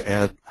you have to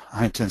add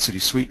high-intensity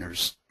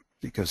sweeteners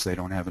because they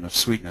don't have enough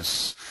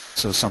sweetness.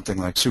 So something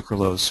like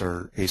sucralose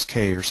or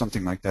ACE or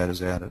something like that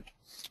is added.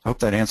 I hope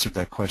that answered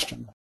that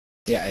question.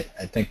 Yeah,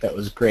 I think that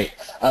was great.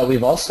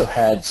 We've also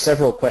had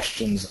several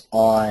questions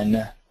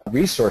on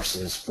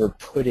resources for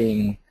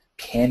putting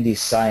candy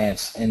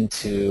science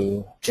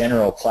into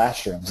general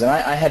classrooms. And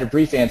I had a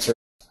brief answer.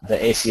 The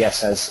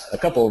ACS has a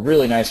couple of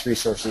really nice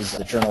resources.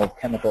 The Journal of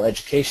Chemical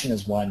Education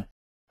is one.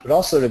 But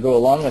also to go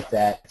along with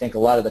that, I think a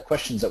lot of the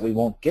questions that we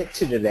won't get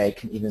to today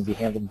can even be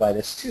handled by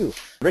this too.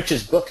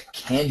 Rich's book,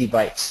 Candy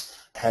Bites,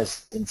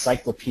 has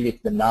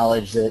encyclopedic the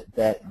knowledge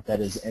that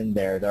is in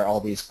there. There are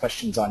all these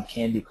questions on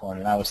candy corn,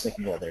 and I was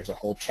thinking, well, there's a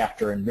whole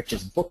chapter in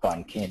Rich's book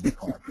on candy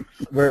corn.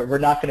 We're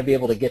not going to be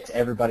able to get to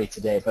everybody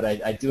today, but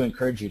I do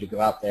encourage you to go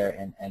out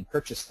there and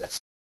purchase this.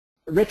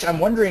 Rich, I'm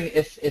wondering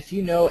if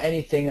you know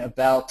anything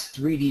about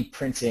 3D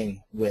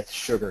printing with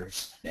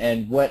sugars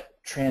and what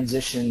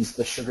transitions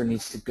the sugar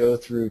needs to go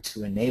through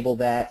to enable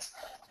that,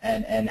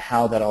 and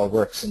how that all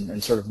works,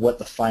 and sort of what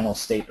the final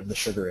state of the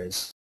sugar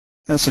is.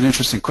 That's an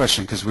interesting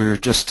question because we were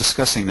just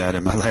discussing that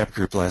in my lab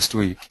group last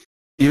week,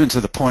 even to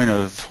the point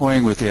of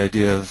toying with the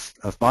idea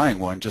of buying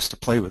one just to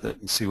play with it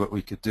and see what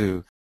we could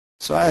do.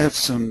 So I have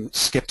some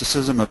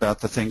skepticism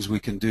about the things we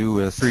can do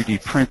with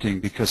 3D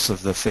printing because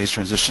of the phase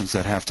transitions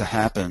that have to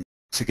happen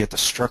to get the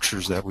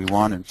structures that we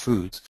want in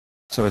foods.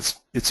 So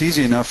it's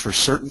easy enough for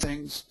certain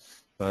things,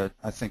 but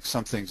I think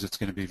some things it's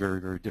going to be very,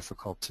 very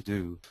difficult to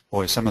do.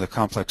 Boy, some of the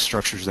complex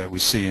structures that we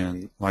see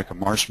in, like a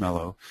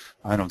marshmallow,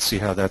 I don't see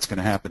how that's going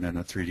to happen in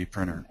a 3D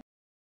printer.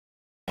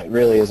 It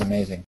really is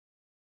amazing.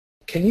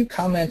 Can you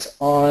comment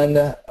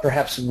on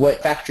perhaps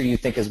what factor you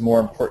think is more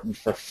important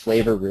for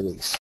flavor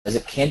release? Is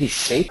it candy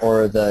shape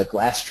or the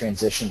glass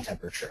transition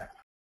temperature?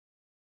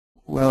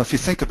 Well, if you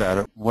think about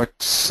it, what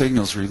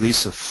signals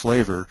release of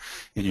flavor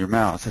in your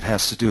mouth? It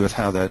has to do with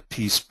how that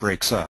piece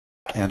breaks up.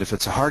 And if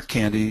it's a hard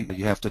candy,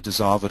 you have to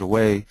dissolve it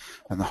away,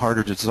 and the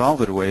harder to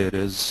dissolve it away it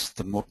is,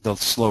 the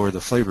slower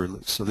the flavor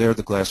release. So there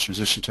the glass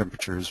transition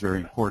temperature is very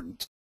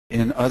important.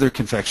 In other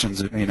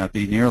confections it may not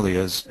be nearly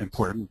as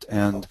important,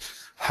 and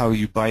how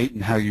you bite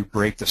and how you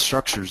break the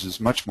structures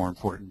is much more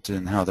important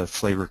in how the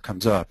flavor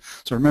comes up.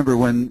 So remember,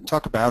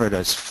 talk about it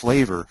as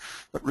flavor,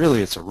 but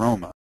really it's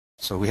aroma.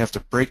 So we have to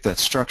break that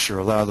structure,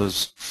 allow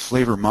those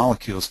flavor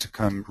molecules to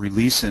come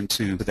release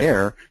into the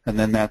air, and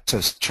then that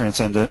to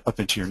transcend up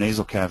into your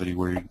nasal cavity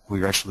where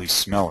you actually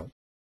smell it,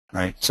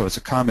 right? So it's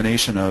a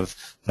combination of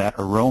that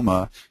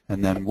aroma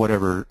and then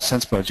whatever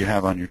sense buds you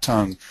have on your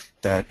tongue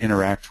that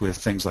interact with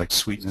things like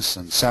sweetness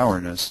and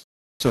sourness.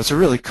 So it's a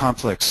really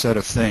complex set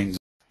of things.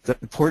 The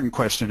important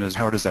question is,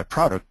 how does that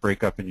product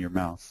break up in your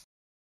mouth?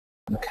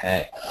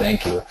 Okay,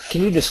 thank you.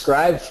 Can you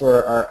describe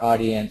for our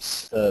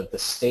audience the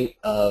state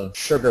of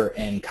sugar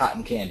in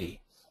cotton candy?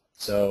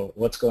 So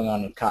what's going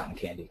on with cotton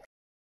candy?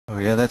 Oh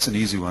yeah, that's an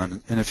easy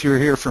one. And if you were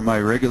here for my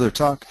regular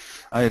talk,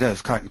 I'd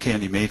have cotton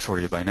candy made for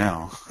you by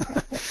now.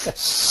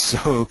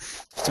 So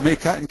to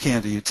make cotton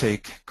candy, you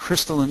take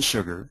crystalline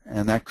sugar,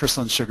 and that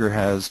crystalline sugar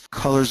has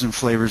colors and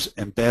flavors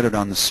embedded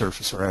on the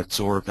surface or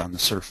adsorbed on the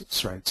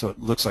surface, right? So it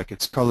looks like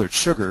it's colored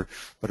sugar,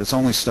 but it's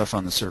only stuff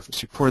on the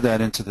surface. You pour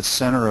that into the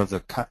center of the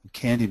cotton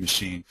candy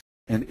machine,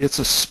 and it's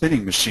a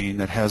spinning machine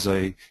that has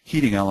a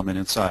heating element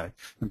inside.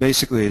 And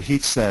basically it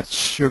heats that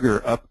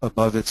sugar up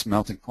above its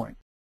melting point.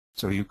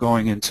 So you're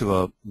going into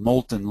a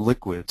molten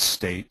liquid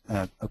state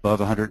at above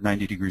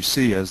 190 degrees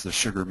C as the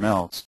sugar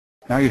melts.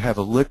 Now you have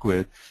a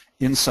liquid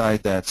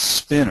inside that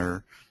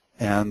spinner,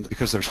 and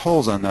because there's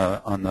holes on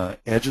the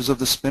edges of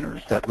the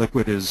spinner, that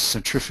liquid is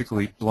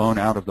centrifugally blown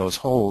out of those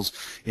holes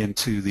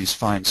into these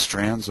fine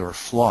strands or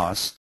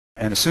floss.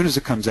 And as soon as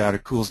it comes out,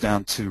 it cools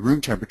down to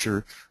room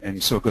temperature,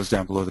 and so it goes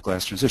down below the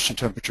glass transition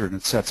temperature, and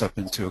it sets up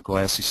into a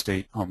glassy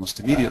state almost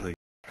immediately.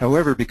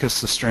 However,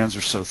 because the strands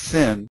are so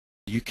thin,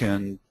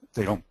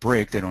 they don't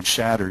break, they don't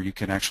shatter, you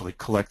can actually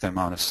collect them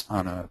on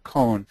a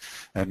cone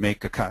and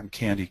make a cotton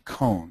candy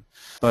cone.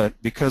 But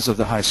because of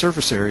the high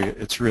surface area,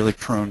 it's really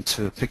prone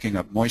to picking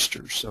up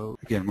moisture. So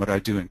again, what I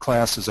do in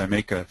class is I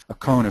make a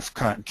cone of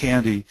cotton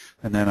candy,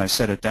 and then I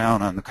set it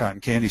down on the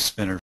cotton candy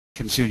spinner,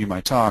 continue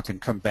my talk,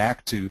 and come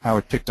back to how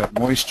it picked up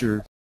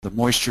moisture. The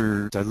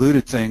moisture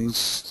diluted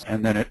things,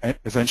 and then it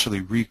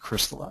eventually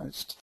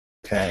recrystallized.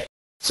 Okay.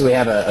 So we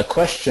have a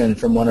question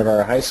from one of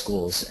our high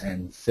schools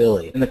in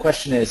Philly. And the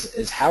question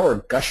is how are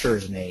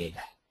gushers made?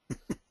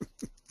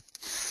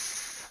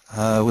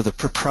 With a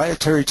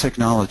proprietary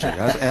technology.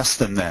 I've asked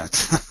them that.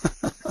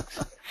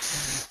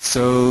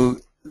 So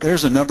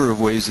there's a number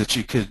of ways that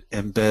you could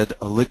embed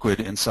a liquid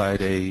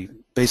inside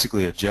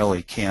basically a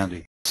jelly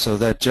candy. So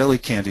that jelly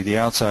candy, the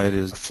outside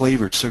is a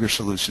flavored sugar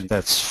solution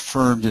that's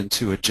firmed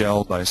into a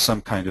gel by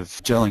some kind of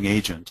gelling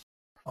agent.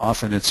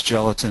 Often it's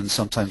gelatin,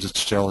 sometimes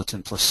it's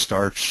gelatin plus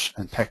starch,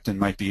 and pectin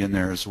might be in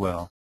there as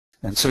well.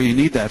 And so you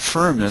need that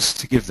firmness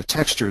to give the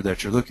texture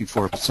that you're looking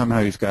for, but somehow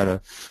you've got to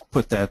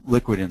put that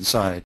liquid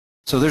inside.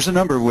 So there's a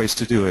number of ways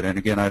to do it, and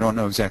again, I don't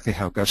know exactly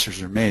how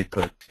gushers are made,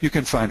 but you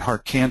can find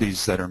heart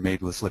candies that are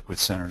made with liquid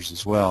centers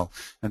as well.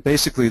 And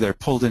basically they're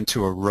pulled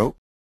into a rope,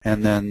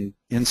 and then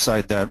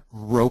inside that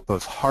rope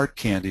of heart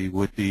candy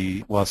would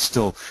be, well,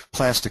 still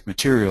plastic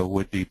material,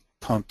 would be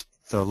pumped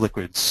the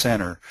liquid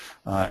center,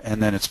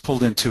 and then it's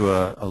pulled into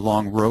a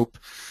long rope.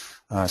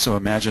 So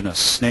imagine a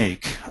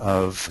snake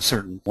of a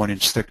certain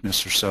 1-inch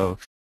thickness or so,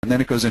 and then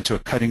it goes into a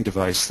cutting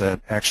device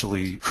that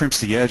actually crimps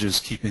the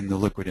edges, keeping the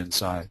liquid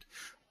inside.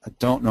 I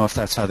don't know if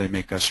that's how they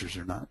make gushers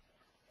or not.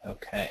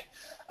 Okay.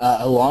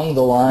 Along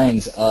the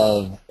lines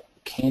of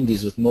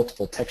candies with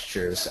multiple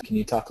textures, can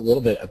you talk a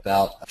little bit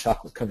about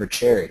chocolate-covered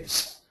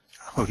cherries?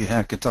 Oh yeah,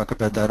 I could talk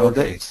about that all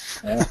day.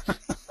 Yeah.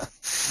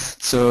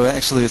 So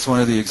actually it's one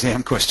of the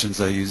exam questions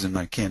I use in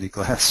my candy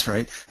class,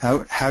 right?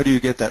 How do you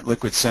get that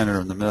liquid center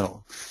in the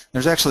middle?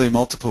 There's actually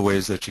multiple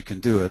ways that you can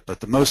do it,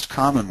 but the most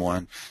common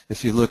one,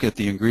 if you look at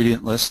the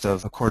ingredient list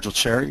of a cordial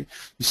cherry,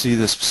 you see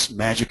this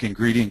magic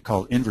ingredient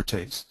called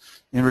invertase.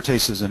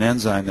 Invertase is an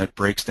enzyme that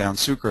breaks down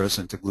sucrose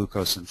into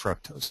glucose and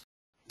fructose.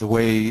 The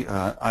way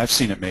I've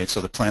seen it made, so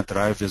the plant that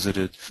I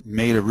visited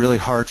made a really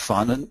hard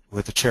fondant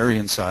with a cherry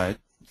inside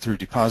through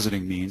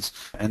depositing means,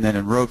 and then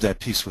enrobed that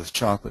piece with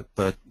chocolate.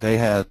 But they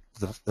had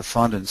the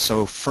fondant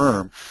so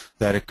firm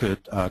that it could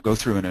go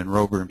through an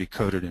enrober and be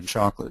coated in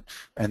chocolate.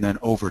 And then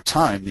over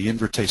time, the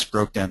invertase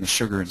broke down the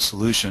sugar in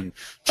solution,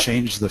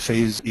 changed the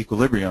phase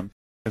equilibrium.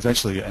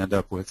 Eventually you end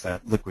up with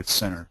that liquid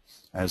center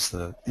as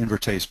the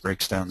invertase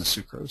breaks down the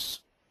sucrose.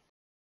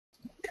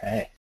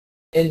 Okay.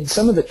 In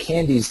some of the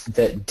candies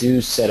that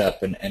do set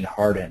up and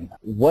harden,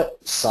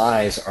 what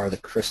size are the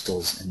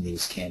crystals in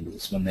these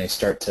candies when they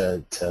start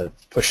to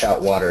push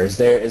out water? Is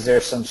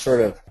there some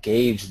sort of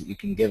gauge that you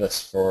can give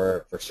us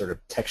for sort of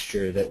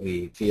texture that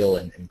we feel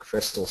in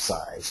crystal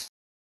size?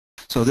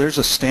 So there's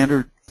a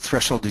standard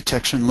threshold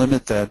detection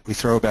limit that we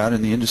throw about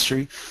in the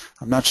industry.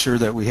 I'm not sure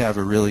that we have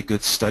a really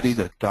good study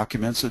that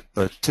documents it,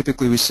 but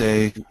typically we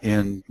say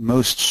in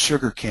most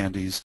sugar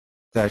candies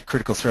that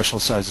critical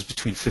threshold size is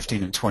between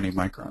 15 and 20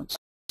 microns.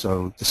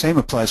 So the same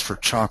applies for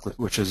chocolate,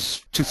 which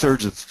is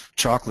 2/3 of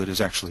chocolate is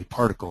actually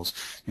particles,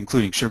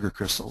 including sugar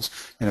crystals.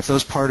 And if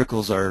those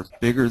particles are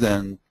bigger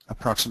than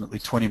approximately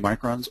 20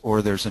 microns,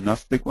 or there's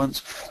enough big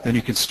ones, then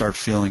you can start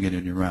feeling it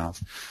in your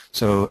mouth.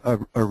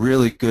 So a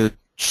really good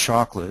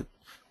chocolate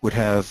would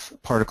have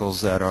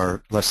particles that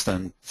are less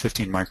than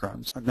 15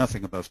 microns,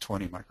 nothing above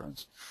 20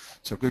 microns.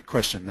 So good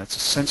question. That's a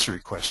sensory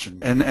question.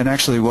 And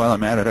actually, while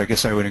I'm at it, I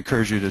guess I would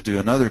encourage you to do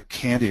another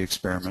candy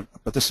experiment,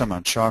 but this time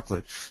on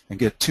chocolate, and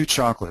get 2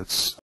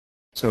 chocolates.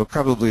 So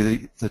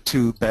probably the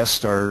 2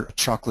 best are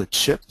chocolate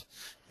chip,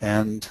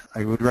 and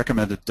I would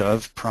recommend a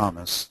Dove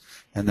Promise.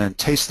 And then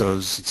taste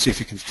those and see if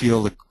you can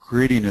feel the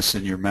grittiness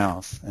in your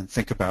mouth and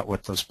think about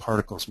what those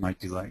particles might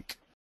be like.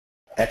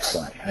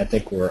 Excellent. I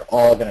think we're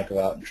all going to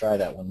go out and try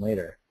that one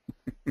later.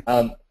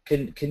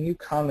 Can you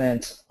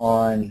comment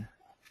on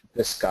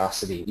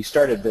viscosity? You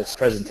started this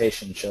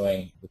presentation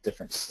showing the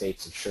different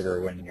states of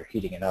sugar when you're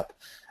heating it up,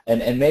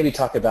 and maybe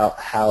talk about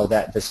how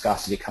that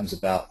viscosity comes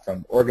about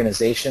from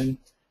organization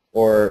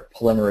or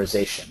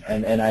polymerization.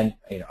 And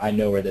I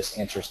know where this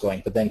answer is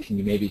going, but then can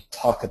you maybe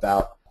talk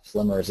about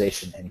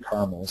polymerization in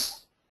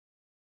caramels?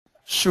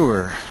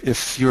 Sure.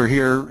 If you were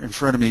here in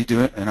front of me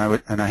doing, and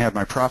I had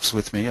my props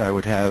with me, I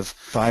would have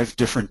 5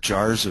 different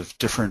jars of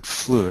different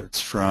fluids,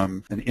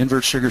 from an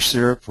invert sugar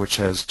syrup, which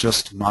has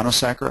just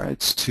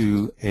monosaccharides,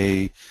 to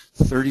a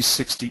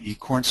 3060E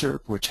corn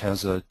syrup, which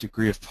has a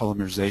degree of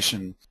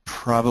polymerization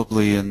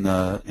probably in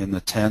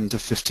the 10 to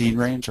 15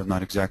 range. I'm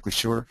not exactly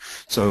sure.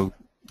 So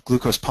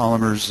glucose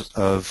polymers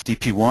of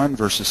DP1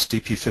 versus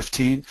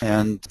DP15,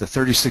 and the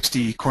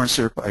 3060 corn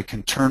syrup I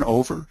can turn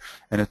over,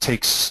 and it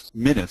takes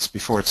minutes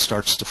before it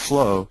starts to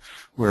flow,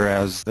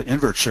 whereas the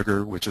invert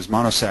sugar, which is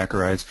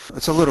monosaccharides,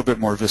 it's a little bit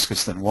more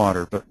viscous than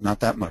water, but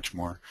not that much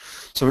more.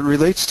 So it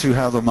relates to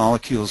how the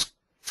molecules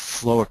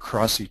flow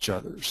across each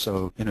other.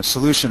 So in a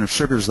solution of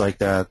sugars like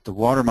that, the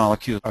water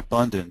molecules are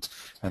abundant,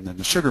 and then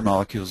the sugar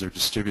molecules are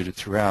distributed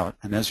throughout.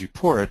 And as you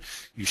pour it,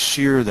 you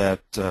shear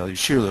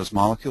those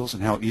molecules,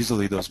 and how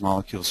easily those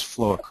molecules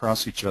flow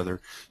across each other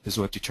is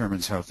what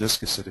determines how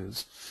viscous it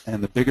is.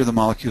 And the bigger the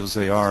molecules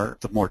they are,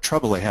 the more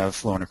trouble they have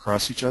flowing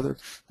across each other,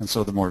 and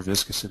so the more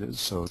viscous it is.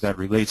 So that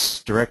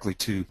relates directly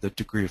to the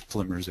degree of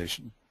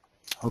polymerization.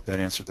 I hope that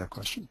answered that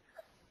question.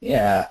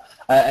 Yeah,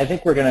 I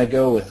think we're going to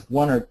go with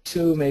one or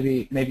two,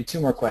 maybe 2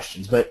 more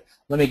questions, but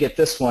let me get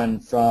this one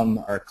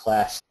from our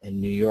class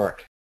in New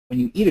York. When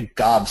you eat a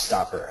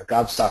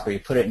gobstopper, you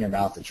put it in your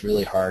mouth, it's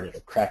really hard, it'll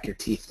crack your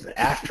teeth, but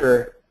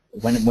after,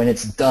 when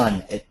it's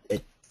done,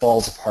 it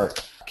falls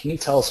apart. Can you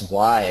tell us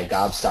why a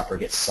gobstopper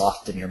gets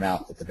soft in your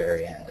mouth at the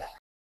very end?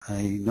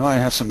 I know I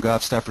have some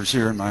gobstoppers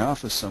here in my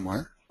office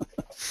somewhere.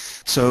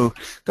 So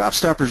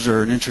gobstoppers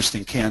are an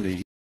interesting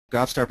candy.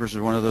 Gobstoppers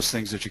are one of those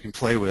things that you can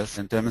play with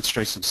and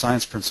demonstrate some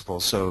science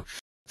principles. So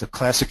the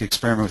classic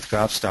experiment with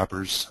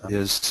gobstoppers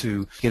is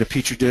to get a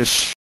petri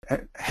dish,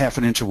 half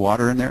an inch of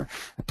water in there,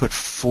 and put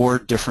 4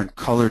 different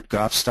colored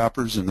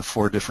gobstoppers in the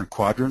 4 different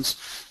quadrants,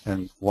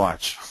 and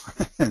watch.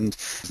 And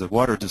the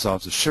water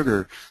dissolves the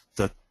sugar,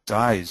 the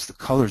dyes, the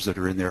colors that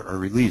are in there are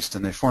released,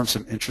 and they form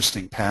some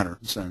interesting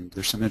patterns, and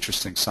there's some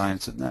interesting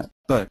science in that.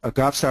 But a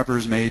gobstopper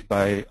is made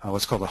by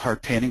what's called a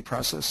hard panning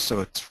process,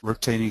 so it's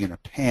rotating in a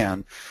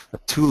pan, a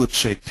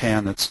tulip-shaped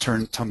pan that's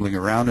tumbling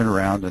around and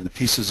around, and the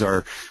pieces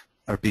are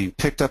being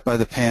picked up by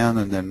the pan,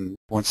 and then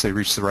once they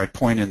reach the right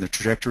point in the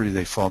trajectory,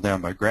 they fall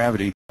down by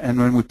gravity. And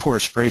when we pour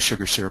a spray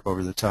sugar syrup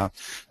over the top,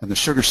 and the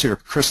sugar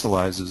syrup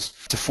crystallizes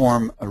to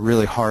form a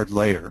really hard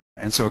layer.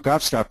 And so a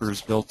gobstopper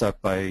is built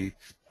up by,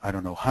 I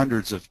don't know,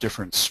 hundreds of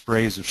different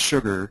sprays of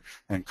sugar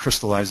and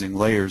crystallizing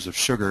layers of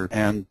sugar,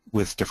 and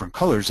with different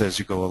colors as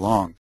you go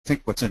along. I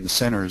think what's in the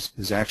center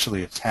is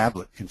actually a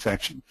tablet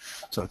confection.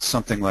 So it's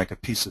something like a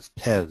piece of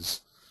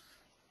Pez,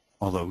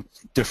 although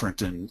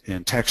different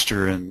in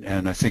texture,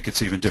 and I think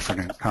it's even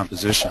different in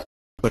composition.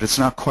 But it's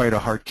not quite a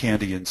hard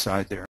candy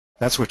inside there.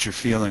 That's what you're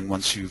feeling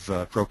once you've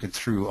broken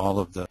through all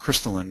of the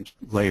crystalline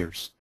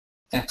layers.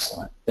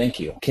 Excellent. Thank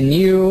you. Can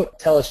you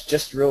tell us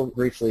just real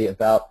briefly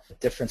about the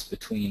difference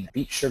between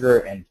beet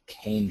sugar and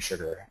cane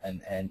sugar,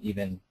 and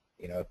even,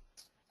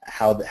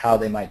 how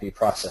they might be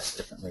processed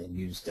differently and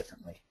used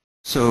differently?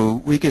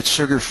 So we get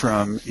sugar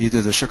from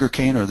either the sugar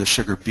cane or the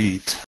sugar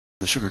beet.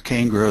 The sugar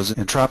cane grows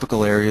in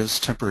tropical areas,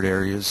 temperate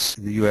areas.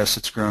 In the U.S.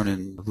 it's grown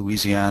in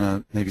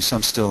Louisiana, maybe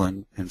some still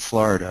in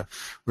Florida,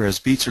 whereas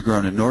beets are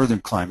grown in northern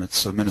climates,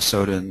 so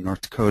Minnesota and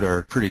North Dakota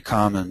are pretty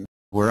common.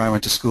 Where I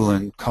went to school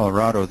in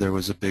Colorado, there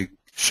was a big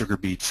sugar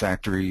beet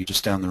factory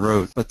just down the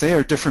road. But they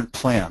are different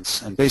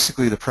plants, and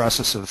basically the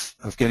process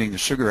of getting the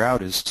sugar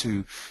out is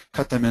to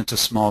cut them into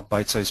small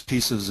bite-sized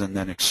pieces and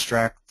then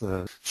extract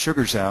the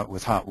sugars out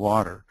with hot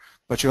water.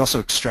 But you also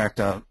extract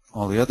out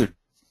all the other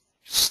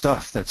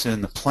stuff that's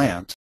in the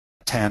plant,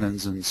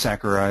 tannins and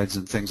saccharides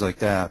and things like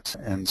that.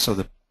 And so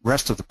the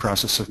rest of the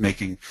process of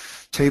making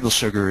table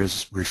sugar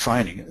is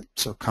refining it,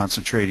 so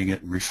concentrating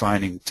it and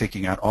refining,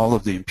 taking out all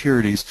of the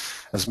impurities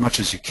as much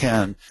as you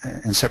can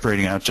and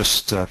separating out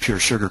just pure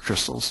sugar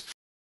crystals.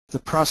 The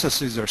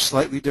processes are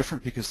slightly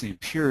different because the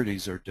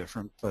impurities are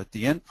different, but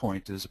the end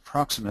point is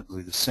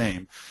approximately the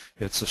same.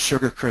 It's a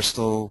sugar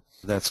crystal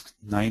that's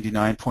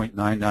 99.99%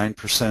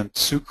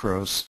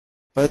 sucrose,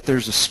 but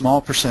there's a small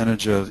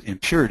percentage of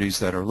impurities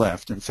that are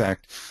left. In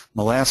fact,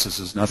 molasses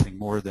is nothing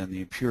more than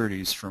the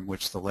impurities from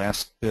which the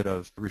last bit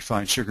of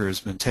refined sugar has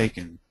been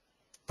taken.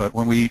 But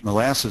when we eat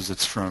molasses,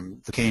 it's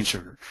from the cane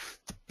sugar.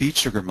 The beet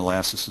sugar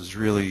molasses is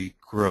really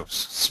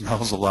gross. It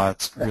smells a lot.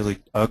 It's really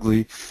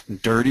ugly and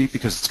dirty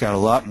because it's got a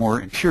lot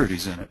more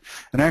impurities in it.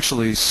 And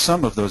actually,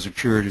 some of those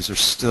impurities are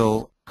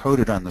still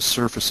coated on the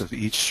surface of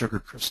each sugar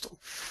crystal.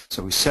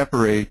 So we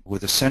separate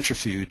with a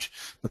centrifuge,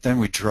 but then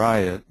we dry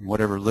it, and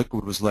whatever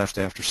liquid was left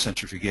after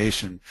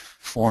centrifugation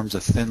forms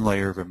a thin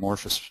layer of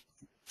amorphous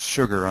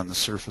sugar on the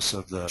surface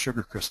of the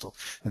sugar crystal,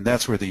 and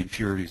that's where the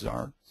impurities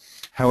are.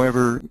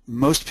 However,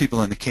 most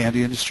people in the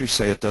candy industry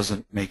say it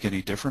doesn't make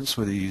any difference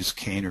whether you use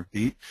cane or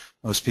beet.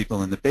 Most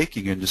people in the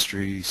baking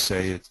industry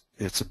say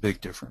it's a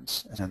big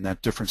difference, and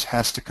that difference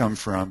has to come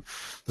from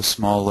the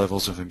small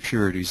levels of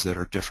impurities that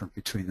are different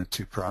between the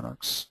two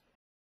products.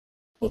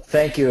 Well,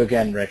 thank you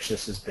again, Rich.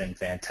 This has been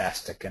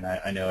fantastic, and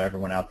I know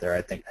everyone out there,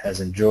 I think,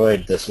 has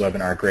enjoyed this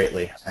webinar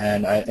greatly,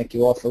 and I thank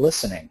you all for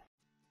listening.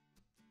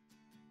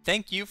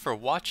 Thank you for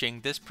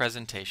watching this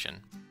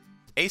presentation.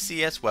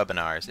 ACS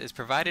Webinars is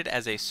provided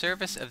as a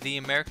service of the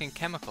American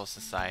Chemical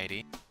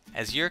Society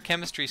as your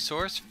chemistry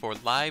source for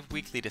live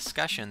weekly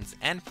discussions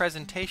and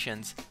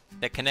presentations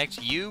that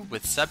connect you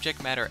with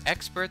subject matter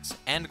experts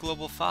and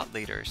global thought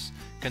leaders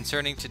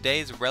concerning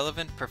today's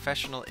relevant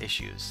professional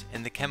issues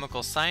in the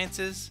chemical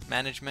sciences,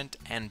 management,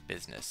 and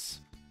business.